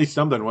was certainly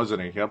something,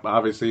 wasn't he? Yep,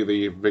 obviously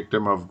the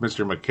victim of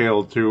Mr.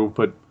 McHale too,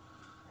 but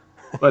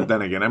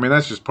then again, I mean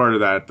that's just part of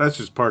that. That's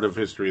just part of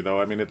history,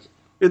 though. I mean,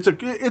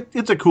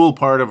 it's a cool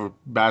part of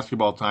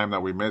basketball time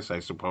that we miss, I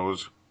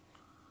suppose.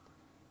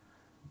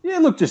 Yeah,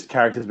 look, just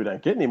characters we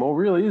don't get anymore,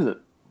 really, is it?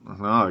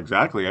 No,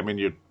 exactly. I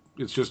mean,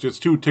 it's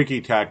two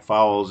ticky tack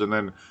fouls, and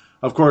then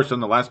of course on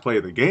the last play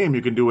of the game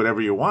you can do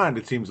whatever you want.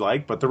 It seems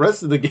like, but the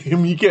rest of the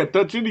game you can't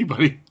touch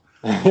anybody.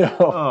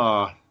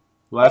 Yeah.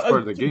 Last part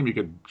of the game you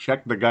could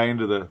check the guy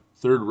into the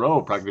third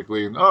row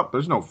practically, and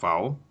there's no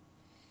foul.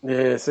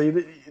 Yeah,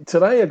 see,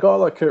 today a guy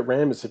like Kurt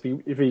Rambis,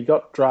 if he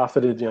got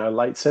drafted,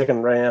 late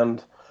second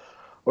round,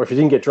 or if he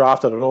didn't get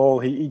drafted at all,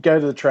 he'd go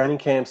to the training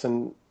camps,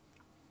 and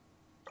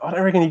I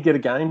don't reckon he'd get a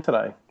game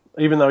today,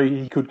 even though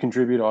he could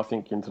contribute, I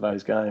think, in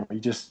today's game. He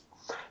just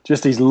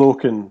his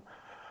look, and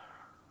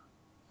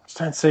I just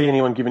don't see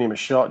anyone giving him a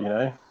shot,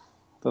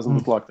 Doesn't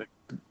look like that.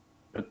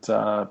 But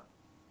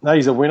no,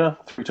 he's a winner,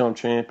 3-time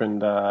champ,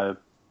 and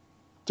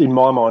in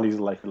my mind, he's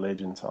a Laker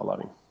legend, so I love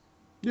him.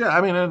 Yeah,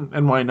 I mean,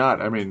 and why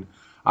not? I mean,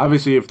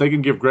 obviously, if they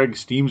can give Greg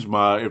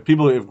Stiemsma, if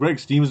Greg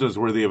Stiemsma is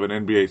worthy of an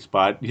NBA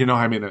spot,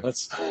 I mean,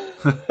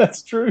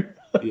 that's true.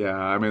 Yeah,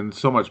 I mean,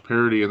 so much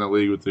parity in the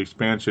league with the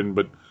expansion,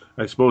 but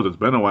I suppose it's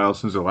been a while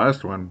since the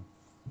last one.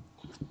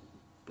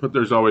 But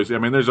there's always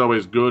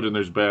good and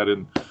there's bad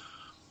in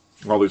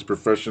all these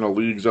professional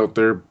leagues out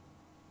there.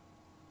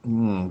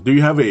 Do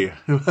you have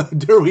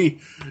dare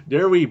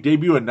we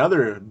debut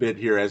another bit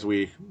here as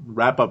we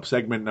wrap up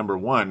segment number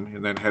 1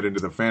 and then head into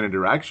the fan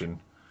interaction?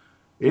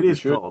 It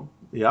is called,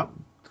 yeah.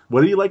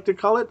 What do you like to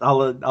call it? I'll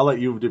let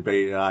you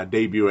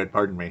debut it.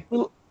 Pardon me.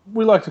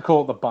 We like to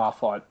call it the bar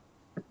fight,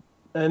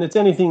 and it's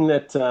anything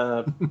that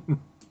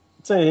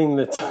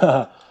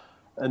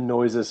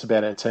annoys us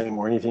about our team,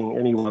 or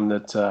anyone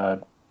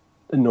that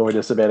annoyed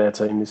us about our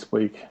team this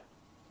week,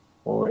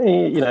 or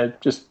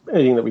just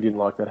anything that we didn't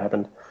like that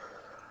happened.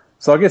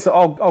 So I guess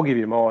I'll give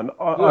you mine.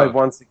 I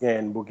once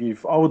again will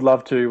give. I would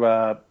love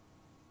to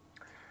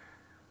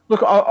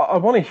look.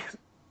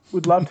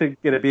 Would love to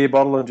get a beer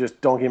bottle and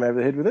just donk him over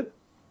the head with it.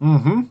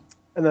 Mm-hmm.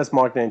 And that's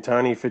Mike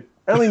D'Antoni for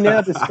only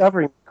now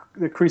discovering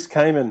that Chris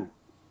Kaman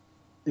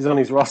is on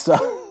his roster.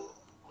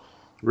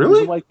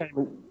 Really?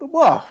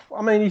 Well,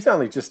 I mean, he's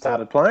only just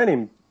started playing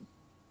him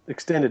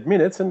extended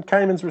minutes, and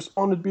Kaman's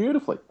responded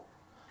beautifully.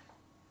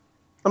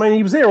 I mean,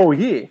 he was there all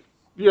year.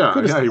 Yeah,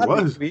 he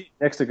was.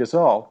 Next to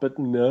Gasol, but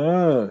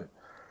no.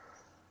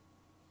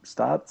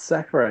 Start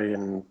Sacre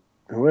and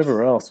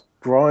whoever else.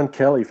 Brian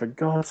Kelly, for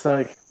God's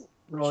sake.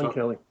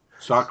 Kelly.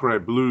 Sacre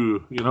Blue,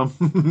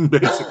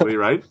 basically,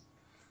 right?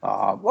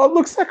 Well,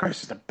 look, Sacre's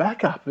just a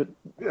backup, but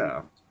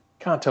yeah,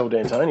 can't tell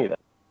D'Antoni that.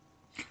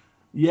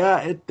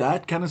 Yeah,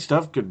 that kind of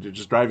stuff could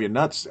just drive you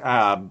nuts.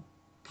 I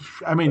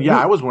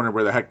was wondering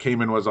where the heck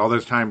Kaman was all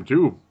this time,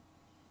 too.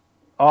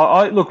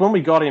 Look, when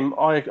we got him,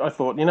 I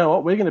thought, you know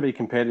what, we're going to be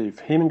competitive.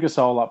 Him and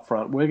Gasol up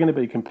front, we're going to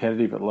be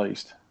competitive at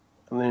least.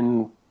 And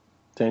then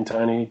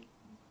D'Antoni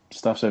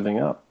stuffs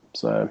everything up.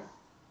 So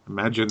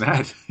imagine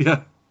that,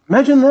 yeah.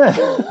 Imagine that.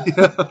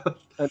 Yeah.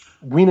 That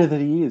winner that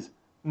he is.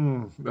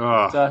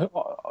 So,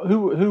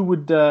 who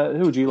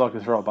would you like to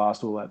throw a bar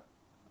stool at?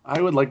 I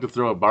would like to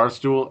throw a bar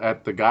stool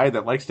at the guy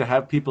that likes to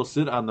have people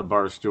sit on the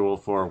bar stool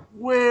for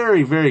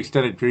very, very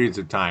extended periods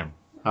of time.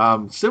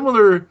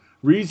 Similar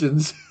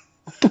reasons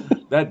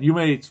that you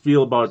may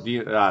feel about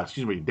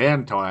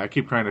D'Antoni. I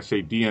keep trying to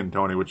say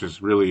D'Antoni, which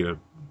is really a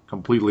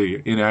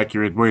completely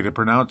inaccurate way to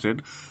pronounce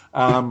it.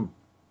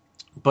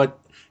 But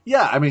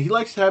yeah, I mean, he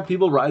likes to have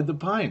people ride the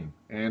pine,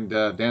 and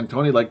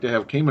D'Antoni liked to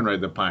have Kaman ride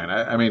the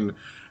pine.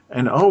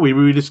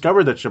 We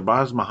discovered that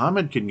Shabazz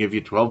Muhammad can give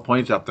you 12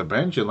 points off the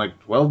bench in like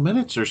 12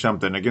 minutes or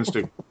something against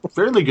a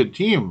fairly good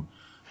team.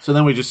 So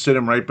then we just sit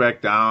him right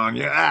back down.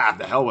 Yeah,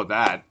 the hell with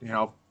that.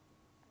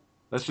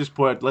 Let's just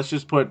put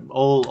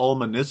old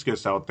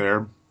meniscus out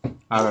there.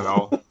 I don't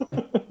know.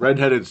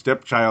 Redheaded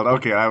stepchild.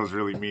 Okay, that was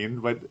really mean,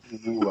 but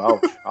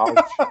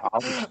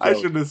I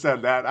shouldn't have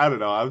said that. I don't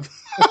know.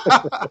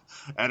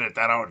 Edit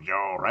that out,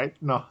 Joe. Right?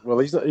 No. Well,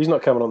 he's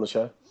not coming on the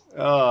show.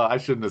 I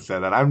shouldn't have said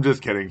that. I'm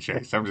just kidding,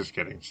 Chase. I'm just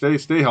kidding.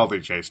 Stay healthy,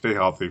 Chase. Stay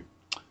healthy.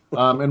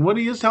 And when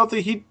he is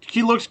healthy,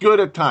 he looks good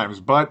at times.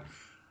 But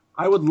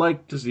I would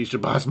like to see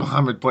Shabazz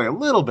Muhammad play a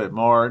little bit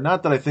more.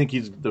 Not that I think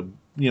he's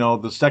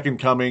the second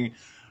coming.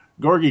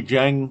 Gorgui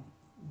Dieng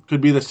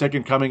could be the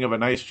second coming of a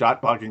nice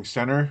shot blocking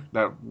center.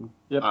 That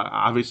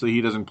obviously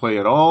he doesn't play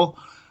at all.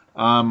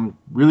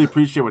 Really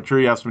appreciate what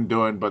Turiaf's been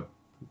doing, but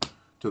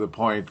to the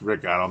point,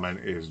 Rick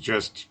Adelman is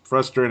just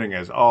frustrating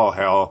as all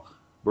hell.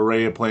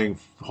 Barea playing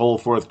whole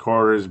fourth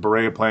quarters,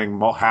 Barea playing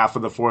half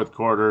of the fourth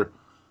quarter.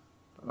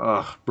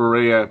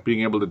 Barea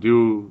being able to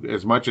do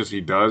as much as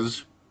he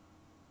does.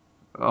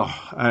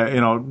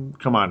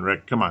 Come on,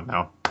 Rick, come on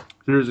now.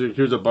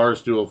 Here's a bar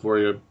stool for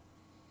you.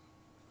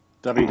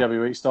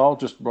 WWE style,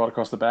 just right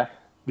across the back.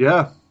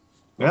 Yeah.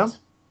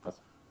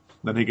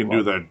 Then he can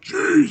do that.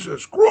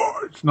 Jesus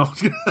Christ! No,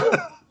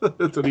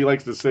 that's what he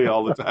likes to say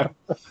all the time.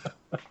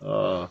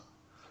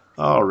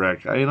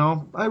 Rick,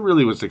 I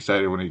really was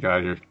excited when he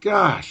got here.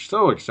 Gosh,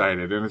 so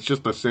excited, and it's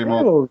just the same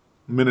old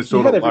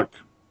Minnesota luck.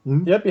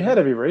 Yep, you had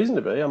every reason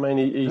to be. I mean,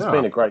 he's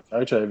been a great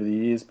coach over the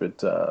years, but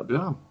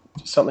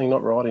just something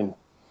not right in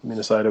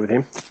Minnesota with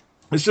him.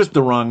 It's just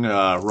the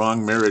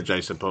wrong marriage,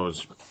 I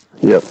suppose.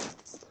 Yep.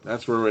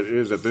 That's where it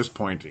is at this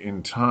point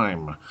in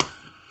time.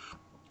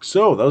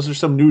 So, those are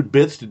some nude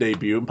bits to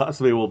debut.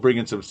 Possibly we'll bring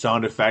in some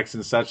sound effects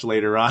and such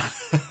later on.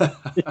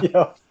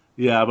 Yeah.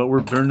 Yeah, but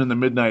we're burning the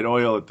midnight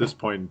oil at this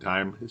point in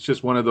time. It's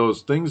just one of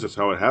those things. That's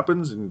how it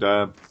happens. And,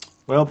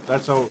 well,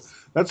 that's how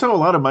a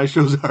lot of my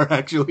shows are,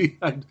 actually.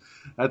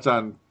 That's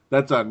on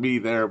me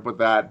there with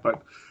that.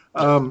 But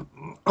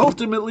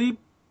ultimately,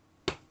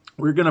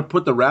 we're going to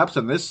put the wraps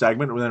on this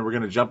segment, and then we're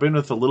going to jump in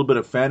with a little bit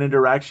of fan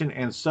interaction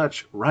and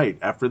such right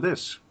after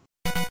this.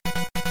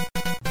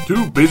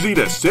 Too busy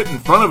to sit in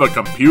front of a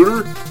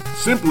computer?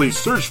 Simply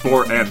search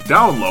for and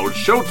download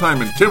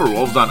Showtime and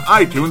Timberwolves on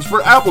iTunes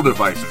for Apple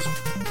devices.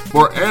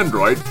 For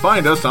Android,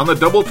 find us on the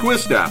Double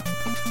Twist app.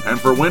 And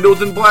for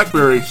Windows and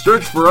BlackBerry,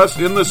 search for us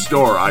in the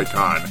store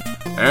icon.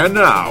 And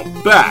now,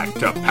 back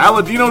to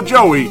Paladino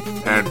Joey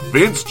and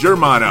Vince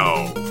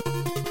Germano.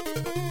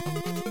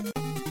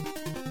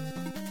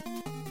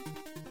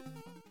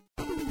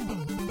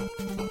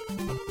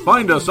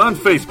 Find us on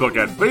Facebook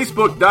at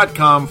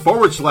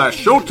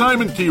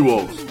facebook.com/Showtime and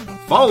T-Wolves.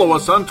 Follow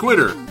us on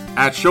Twitter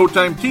at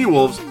Showtime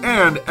T-Wolves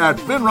and at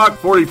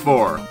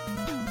Vinrock44.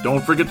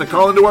 Don't forget to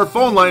call into our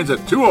phone lines at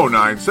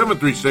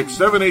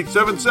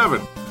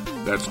 209-736-7877.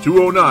 That's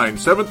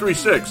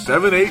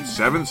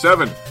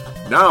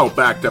 209-736-7877. Now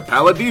back to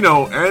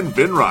Paladino and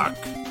Vinrock.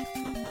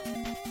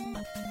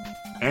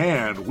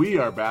 And we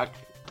are back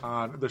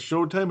on the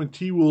Showtime and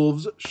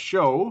T-Wolves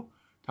show.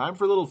 Time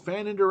for a little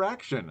fan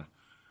interaction.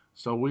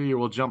 So we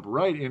will jump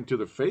right into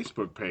the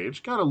Facebook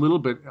page. Got a little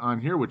bit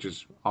on here, which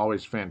is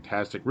always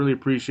fantastic. Really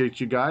appreciate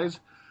you guys.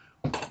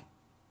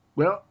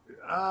 Well,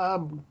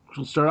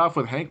 we'll start off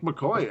with Hank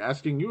McCoy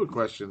asking you a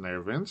question there,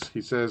 Vince.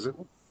 He says,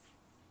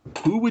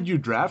 who would you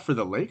draft for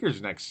the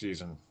Lakers next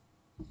season?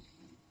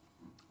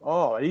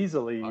 Oh,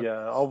 easily.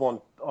 I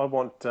want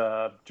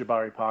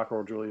Jabari Parker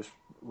or Julius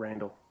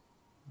Randle.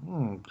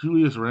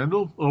 Julius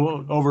Randle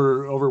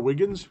over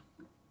Wiggins?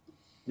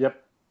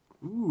 Yep.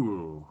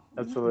 Ooh.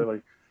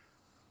 Absolutely.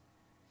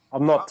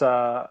 I'm not.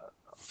 I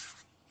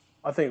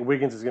think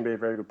Wiggins is going to be a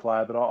very good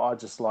player, but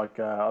I'd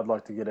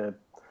like to get a.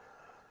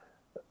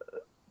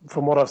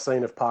 From what I've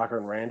seen of Parker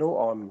and Randall,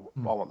 I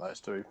want those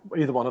two.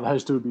 Either one of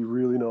those two would be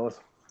really nice.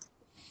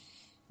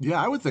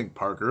 Yeah, I would think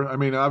Parker. I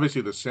mean,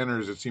 obviously the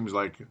centers. It seems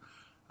like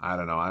I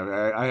don't know.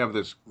 I have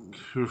this.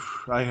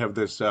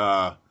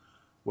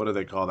 What do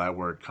they call that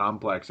word?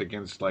 Complex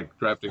against like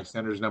drafting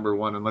centers number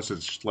one, unless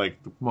it's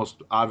like the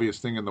most obvious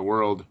thing in the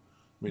world. I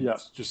mean,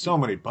 It's just so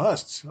many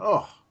busts.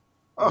 Oh.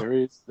 There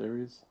is.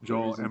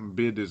 Joel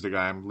Embiid is the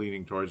guy I'm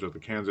leaning towards with the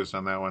Kansas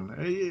on that one.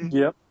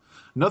 Yep.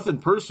 Nothing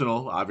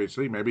personal,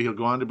 obviously. Maybe he'll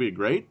go on to be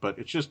great, but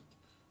it's just,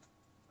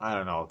 I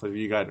don't know.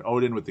 You got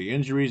Odin with the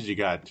injuries. You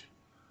got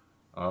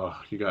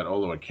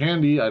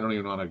Olowokandi. I don't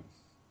even want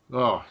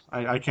to.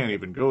 I can't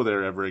even go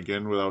there ever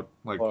again without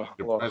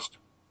depressed.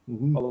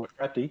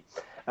 Olowokandi.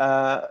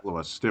 A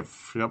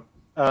stiff. Yep.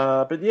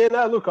 But yeah,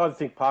 no. Look, I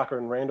think Parker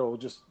and Randall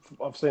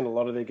I've seen a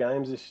lot of their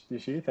games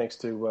this year, thanks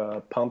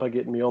to Pumper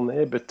getting me on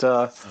there. But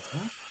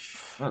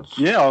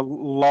yeah, I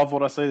love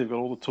what I see. They've got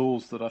all the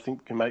tools that I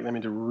think can make them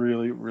into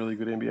really, really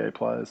good NBA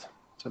players.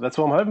 So that's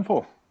what I'm hoping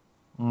for.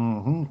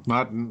 Mm-hmm.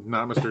 Not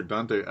Mr.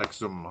 Dante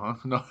Exum, huh?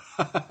 No.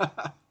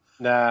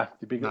 Nah,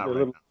 the big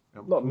little.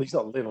 Not he's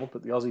not level,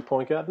 but the Aussie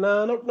point guard.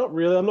 No, not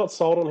really. I'm not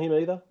sold on him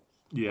either.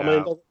 Yeah. I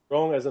mean, don't get me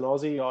wrong, as an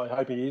Aussie, I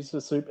hope he is an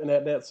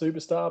out-and-out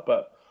superstar,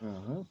 but.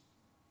 Mm-hmm.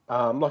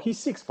 Like he's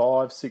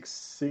 6'5",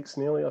 6'6",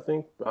 nearly, I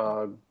think.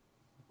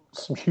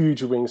 Some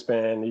huge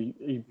wingspan.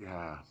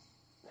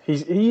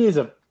 He is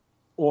an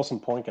awesome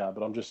point guard,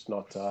 but I'm just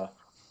not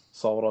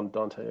sold on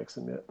Dante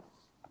Exum yet.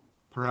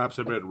 Perhaps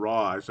a bit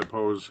raw, I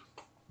suppose.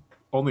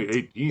 Only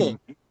 18.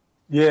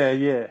 Yeah,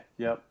 yep.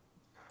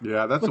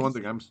 Yeah, that's the one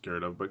thing I'm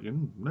scared of, but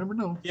you never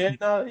know.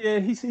 Yeah,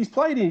 he's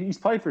played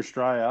for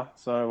Australia,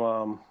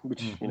 so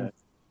which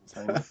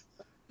same.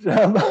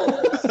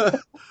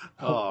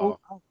 Oh.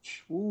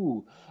 Ouch.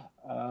 Ooh.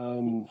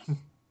 Well,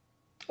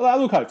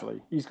 look,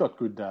 hopefully he's got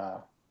good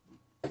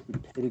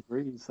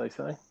pedigree, as they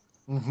say.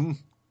 Mm-hmm.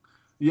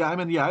 Yeah, I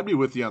mean, I'd be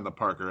with you on the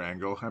Parker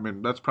angle. I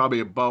mean, that's probably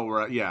about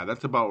where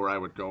that's about where I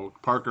would go.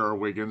 Parker or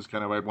Wiggins,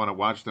 I'd want to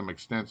watch them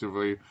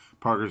extensively.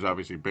 Parker's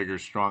obviously bigger,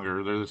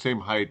 stronger. They're the same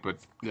height, but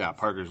yeah,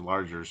 Parker's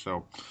larger.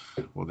 So,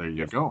 well, there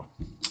you go.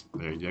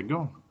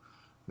 The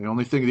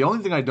only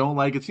thing I don't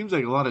like, it seems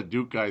like a lot of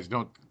Duke guys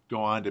don't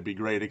go on to be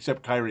great,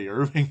 except Kyrie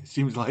Irving. It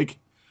seems like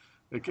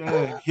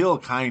he'll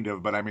kind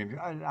of, but I mean,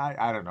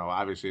 I don't know.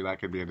 Obviously, that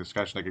could be a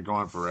discussion that could go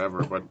on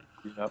forever. But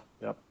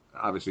yep.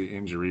 Obviously,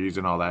 injuries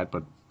and all that.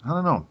 But I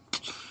don't know.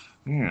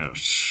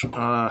 Yes,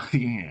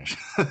 yes.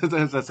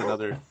 that's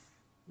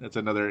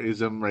another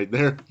ism right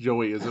there.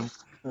 Joey-ism.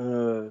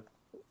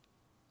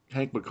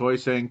 Hank McCoy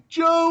saying,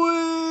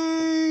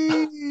 Joey!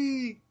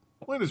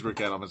 When is Rick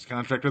Edelman's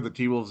contract with the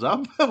T-Wolves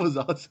up? That was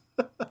awesome.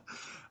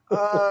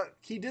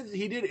 He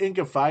did ink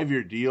a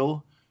 5-year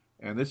deal,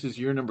 and this is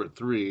year number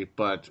 3,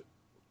 but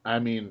I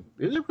mean,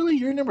 is it really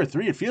year number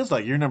 3? It feels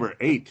like year number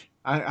 8.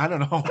 I don't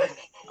know.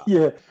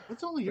 Yeah.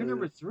 It's only year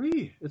number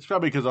 3. It's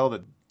probably because all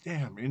the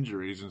damn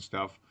injuries and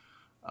stuff.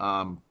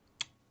 Um,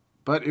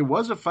 but it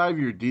was a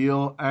 5-year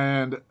deal,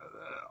 and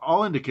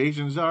all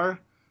indications are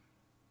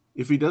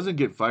if he doesn't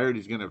get fired,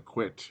 he's going to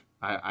quit.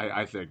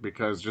 I think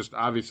because just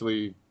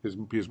obviously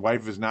his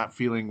wife is not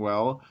feeling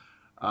well.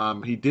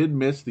 He did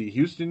miss the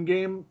Houston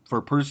game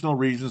for personal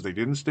reasons. They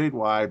didn't state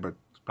why, but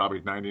it's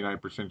probably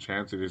 99%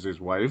 chance it is his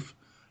wife.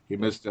 He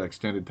missed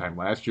extended time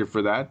last year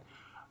for that.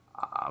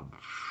 Uh,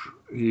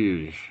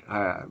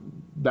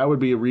 that would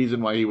be a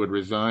reason why he would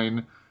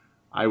resign,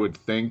 I would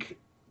think.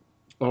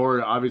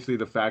 Or obviously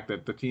the fact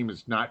that the team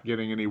is not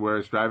getting anywhere,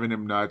 it's driving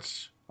him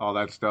nuts, all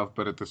that stuff.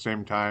 But at the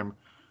same time,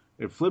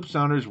 if Flip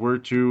Saunders were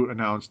to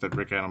announce that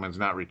Rick Adelman's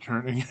not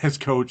returning as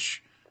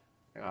coach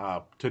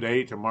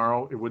today,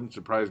 tomorrow, it wouldn't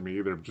surprise me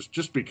either.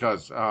 Just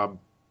because, I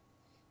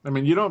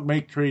mean, you don't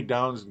make trade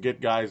downs and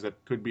get guys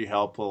that could be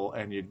helpful,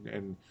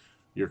 and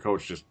your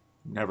coach just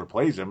never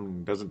plays them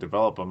and doesn't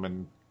develop them.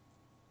 And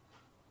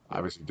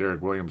obviously,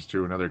 Derek Williams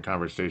too, another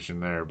conversation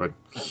there. But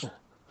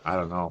I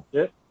don't know.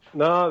 Yep.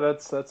 No,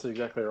 that's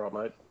exactly right,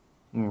 mate.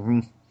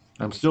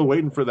 I'm still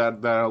waiting for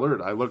that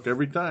alert. I look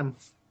every time.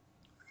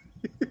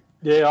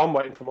 Yeah, I'm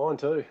waiting for mine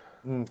too.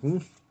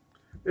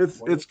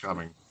 It's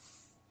coming.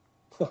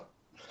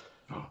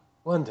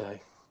 One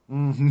day.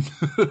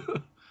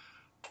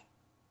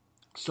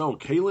 So,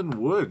 Kalen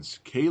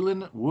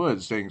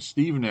Woods saying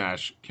Steve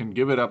Nash can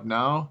give it up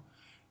now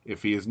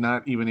if he is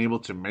not even able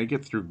to make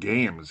it through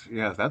games.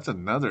 Yeah, that's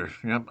another.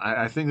 Yep,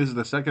 I think this is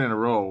the second in a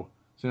row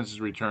since his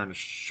return.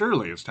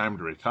 Surely it's time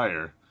to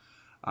retire.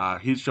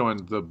 He's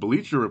showing the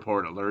Bleacher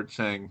Report alert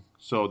saying,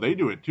 so they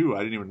do it too. I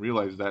didn't even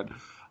realize that.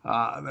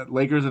 That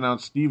Lakers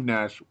announced Steve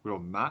Nash will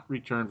not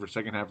return for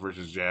second half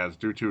versus Jazz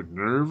due to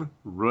nerve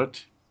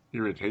root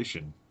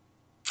irritation.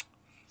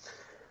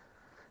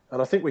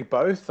 And I think we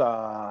both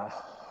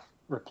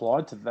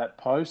replied to that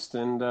post,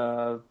 and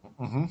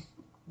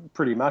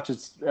pretty much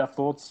it's our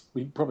thoughts.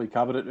 We probably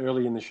covered it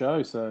early in the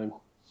show,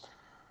 so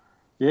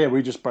yeah,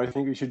 we just both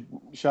think we should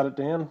shut it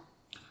down.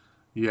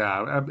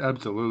 Yeah,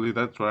 absolutely.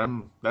 That's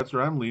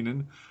where I'm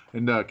leaning.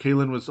 And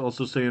Kalen was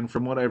also saying,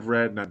 from what I've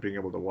read, not being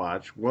able to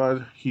watch,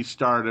 what he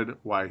started,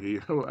 why he.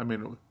 I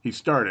mean, he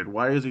started.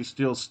 Why is he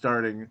still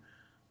starting?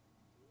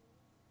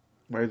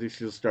 Why is he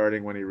still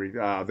starting when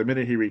the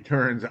minute he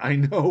returns? I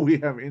know we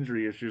have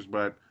injury issues,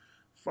 but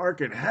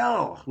fucking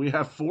hell, we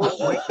have 4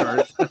 point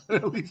guards,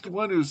 at least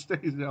one who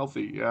stays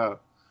healthy. Yeah.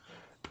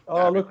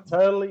 Oh, look,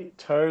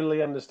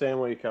 totally understand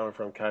where you're coming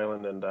from,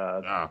 Kalen.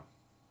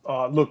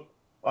 And look,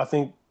 I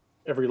think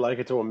every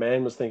Laker to a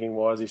man was thinking,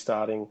 why is he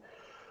starting?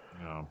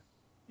 No.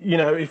 You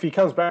know, if he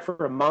comes back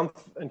for a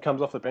month and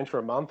comes off the bench for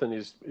a month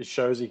and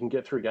shows he can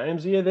get through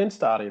games, yeah, then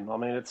start him. I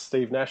mean, it's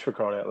Steve Nash for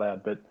crying out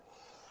loud, but.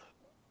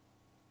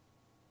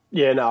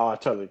 Yeah, no, I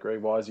totally agree.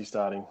 Why is he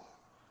starting?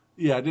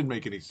 Yeah, it didn't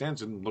make any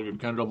sense. And look at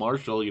Kendall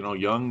Marshall,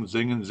 young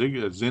Zin and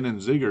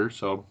Zigger.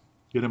 So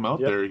get him out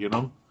there, Get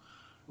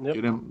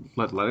him,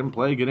 let him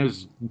play. Get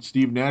his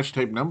Steve Nash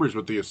type numbers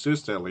with the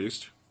assist at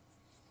least.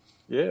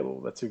 Yeah,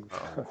 well,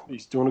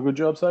 he's doing a good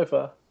job so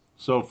far.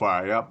 So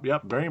far,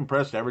 yep. Very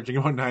impressed, averaging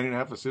about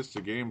 9.5 assists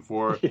a game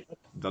for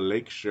the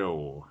Lake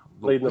Show.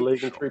 Leading the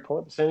league in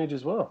 3-point percentage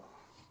as well.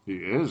 He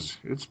is.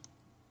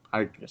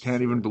 I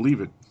can't even believe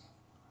it.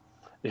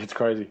 It's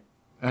crazy.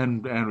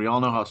 And we all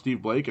know how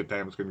Steve Blake at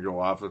times can go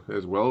off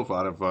as well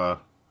out of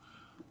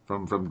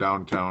from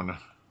downtown.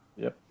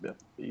 Yep.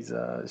 He's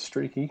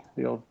streaky,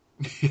 the old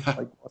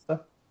monster.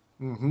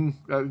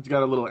 He's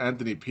got a little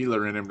Anthony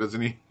Peeler in him,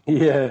 doesn't he?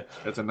 Yeah.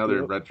 That's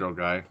another retro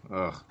guy.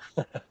 Ugh.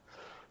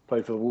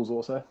 Played for the Wolves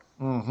also.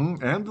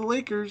 And the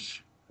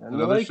Lakers. And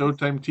another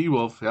Showtime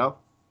T-Wolf, yep.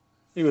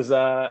 He was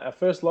our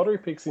first lottery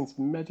pick since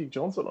Magic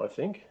Johnson, I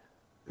think.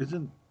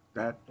 Isn't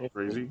that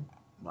crazy?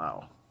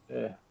 Wow.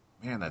 Yeah.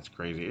 Man, that's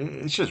crazy.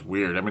 It's just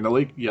weird. I mean, the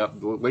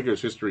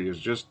Lakers' history is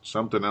just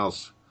something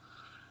else.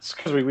 It's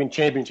because we win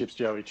championships,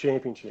 Joey.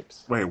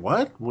 Championships. Wait,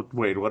 what?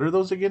 Wait, what are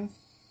those again?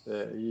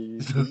 You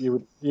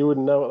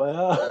wouldn't know what they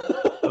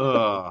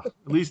are.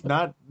 At least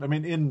not. I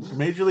mean, in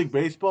Major League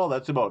Baseball,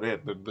 that's about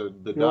it. The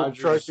Your Dodgers.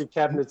 trophy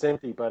cabinet's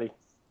empty, buddy.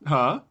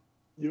 Huh?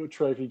 Your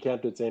trophy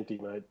cabinet's empty,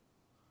 mate.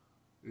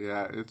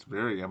 Yeah, it's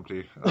very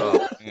empty.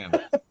 Oh man,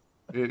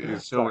 it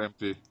is so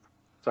empty.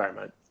 Sorry,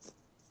 mate.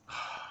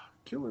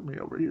 Killing me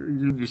over here.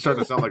 You're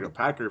starting to sound like a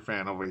Packer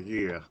fan over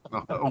here.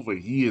 Over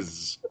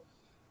years.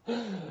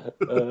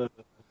 So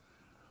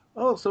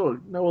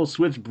now we'll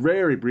switch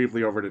very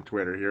briefly over to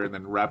Twitter here and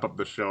then wrap up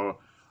the show.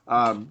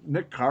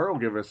 Nick Carl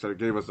gave us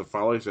a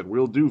follow. He said,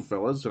 "We'll do,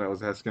 fellas." And I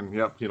was asking,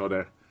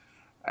 to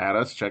add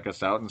us, check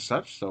us out and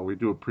such. So we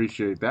do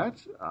appreciate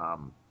that.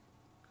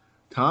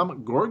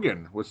 Tom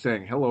Gorgon was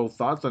saying, "Hello,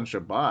 thoughts on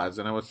Shabazz?"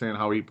 And I was saying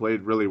how he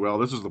played really well.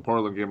 This is the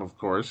Portland game, of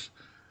course.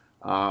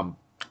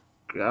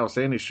 I was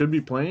saying he should be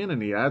playing, and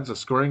he adds a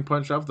scoring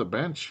punch off the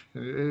bench.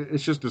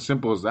 It's just as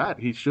simple as that.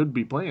 He should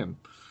be playing.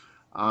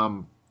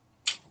 That's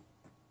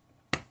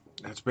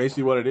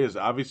basically what it is.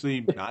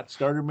 Obviously, not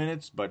starter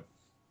minutes, but,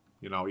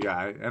 and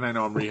I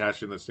know I'm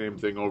rehashing the same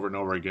thing over and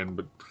over again,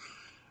 but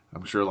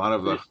I'm sure a lot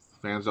of the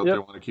fans out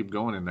there want to keep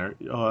going in there.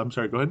 Oh, I'm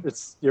sorry. Go ahead.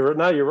 You're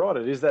right.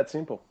 It is that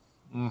simple.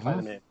 Play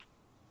the man.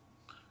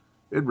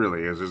 It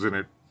really is, isn't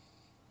it?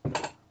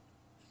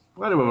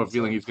 I have a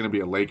feeling he's going to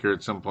be a Laker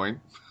at some point.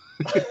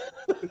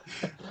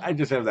 I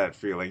just have that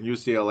feeling.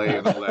 UCLA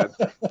and all that.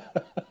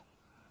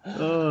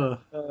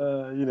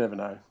 You never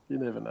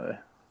know.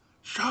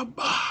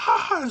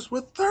 Shabazz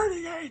with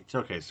 38.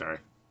 Okay, sorry.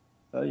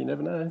 You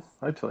never know.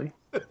 Hopefully.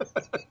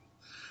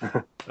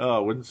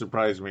 Oh, wouldn't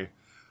surprise me.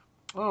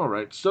 All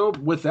right. So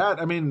with that,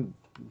 I mean,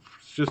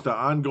 it's just an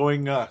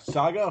ongoing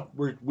saga.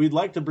 We'd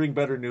like to bring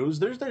better news.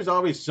 There's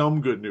always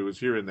some good news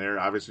here and there.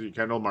 Obviously,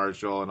 Kendall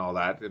Marshall and all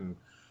that, and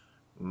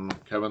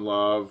Kevin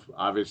Love,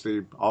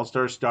 obviously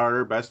All-Star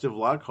starter. Best of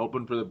luck.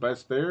 Hoping for the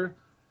best there.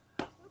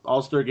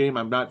 All-Star game.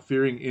 I'm not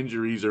fearing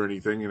injuries or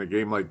anything in a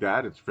game like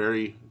that. It's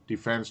very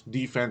defense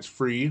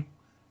free,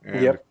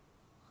 and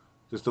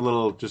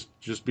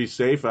just be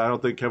safe. I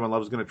don't think Kevin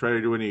Love's going to try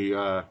to do any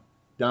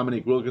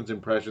Dominique Wilkins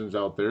impressions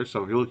out there,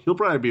 so he'll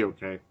probably be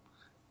okay.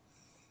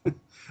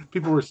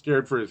 People were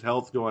scared for his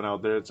health going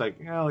out there. It's like,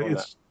 not in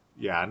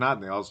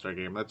the All-Star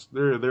game.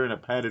 They're in a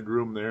padded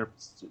room there.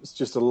 It's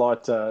just a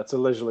light. It's a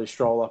leisurely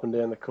stroll up and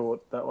down the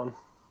court. That one.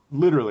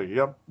 Literally,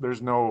 yep.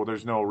 There's no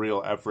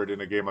real effort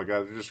in a game like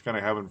that. They're just kind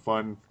of having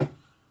fun.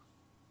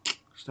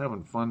 Just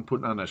having fun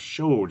putting on a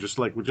show, just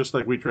like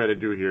we try to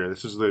do here.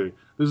 This is the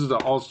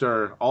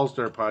All-Star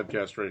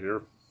podcast right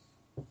here.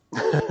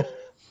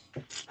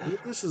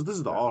 This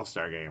is the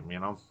All-Star game, you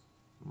know.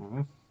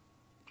 Mm-hmm.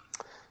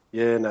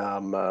 Yeah, no,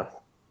 I'm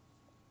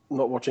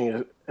not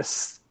watching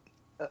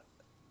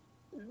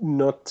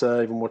not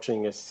even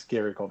watching a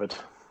scary of it.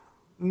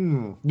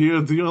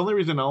 The only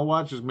reason I'll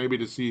watch is maybe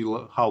to see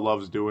how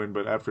Love's doing,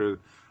 but other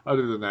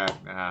than that,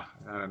 I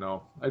don't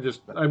know.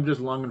 I'm just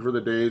longing for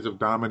the days of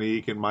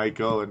Dominique and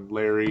Michael and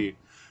Larry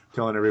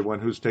telling everyone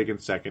who's taking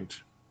second.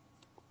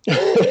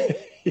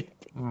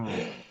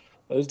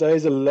 Those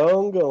days are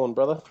long gone,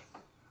 brother.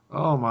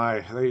 Oh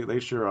my, they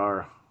sure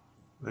are.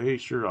 They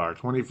sure are.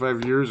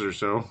 25 years or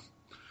so.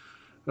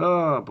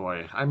 Oh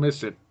boy, I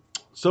miss it.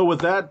 So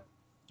with that,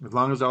 as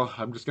long as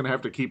I'm just going to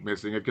have to keep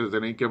missing it because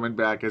it ain't coming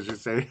back, as you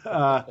say.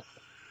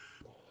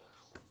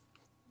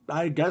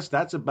 I guess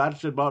that's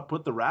about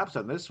put the wraps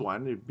on this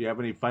one. Do you have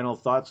any final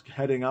thoughts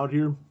heading out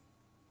here?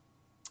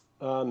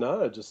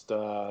 No, just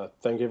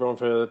thank everyone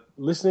for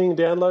listening,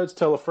 downloads,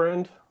 tell a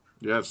friend.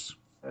 Yes.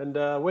 And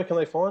where can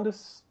they find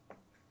us,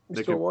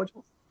 Mr.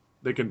 Elijah?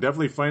 They can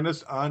definitely find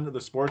us on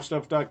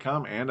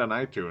thesportstuff.com and on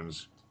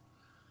iTunes.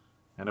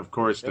 And, of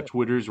course, the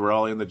Twitters, we're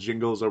all in the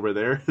jingles over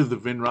there. The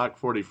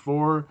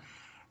Vinrock44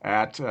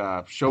 at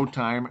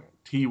Showtime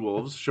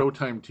T-Wolves.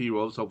 Showtime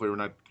T-Wolves. Hopefully we're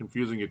not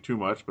confusing it too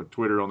much, but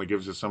Twitter only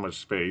gives us so much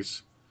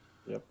space.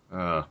 Yep.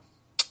 Facebook.com,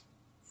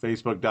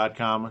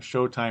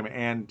 Showtime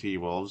and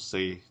T-Wolves.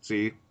 See?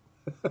 It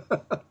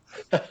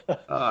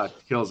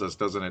kills us,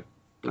 doesn't it?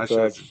 I should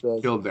have just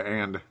killed the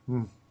and.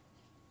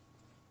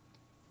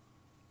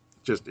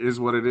 Just is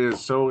what it is.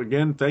 So,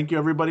 again, thank you,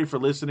 everybody, for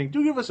listening.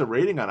 Do give us a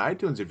rating on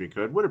iTunes if you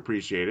could. Would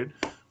appreciate it.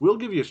 We'll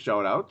give you a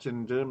shout-out,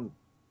 and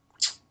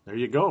there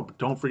you go. But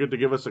don't forget to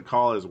give us a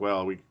call as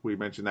well. We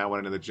mentioned that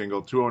one in the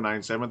jingle,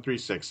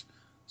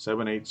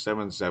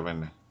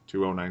 209-736-7877.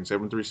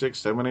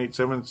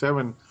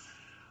 209-736-7877.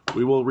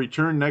 We will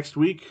return next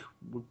week.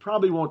 We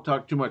probably won't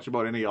talk too much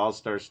about any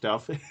All-Star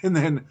stuff. And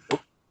then...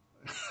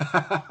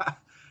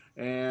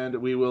 And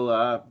we will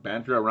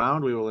banter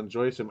around. We will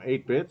enjoy some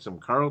 8-Bit, some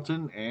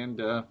Carlton, and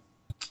go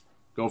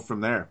from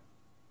there.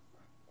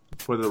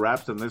 For the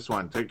wraps on this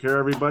one. Take care,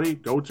 everybody.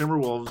 Go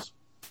Timberwolves.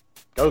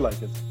 Go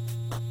Lakers.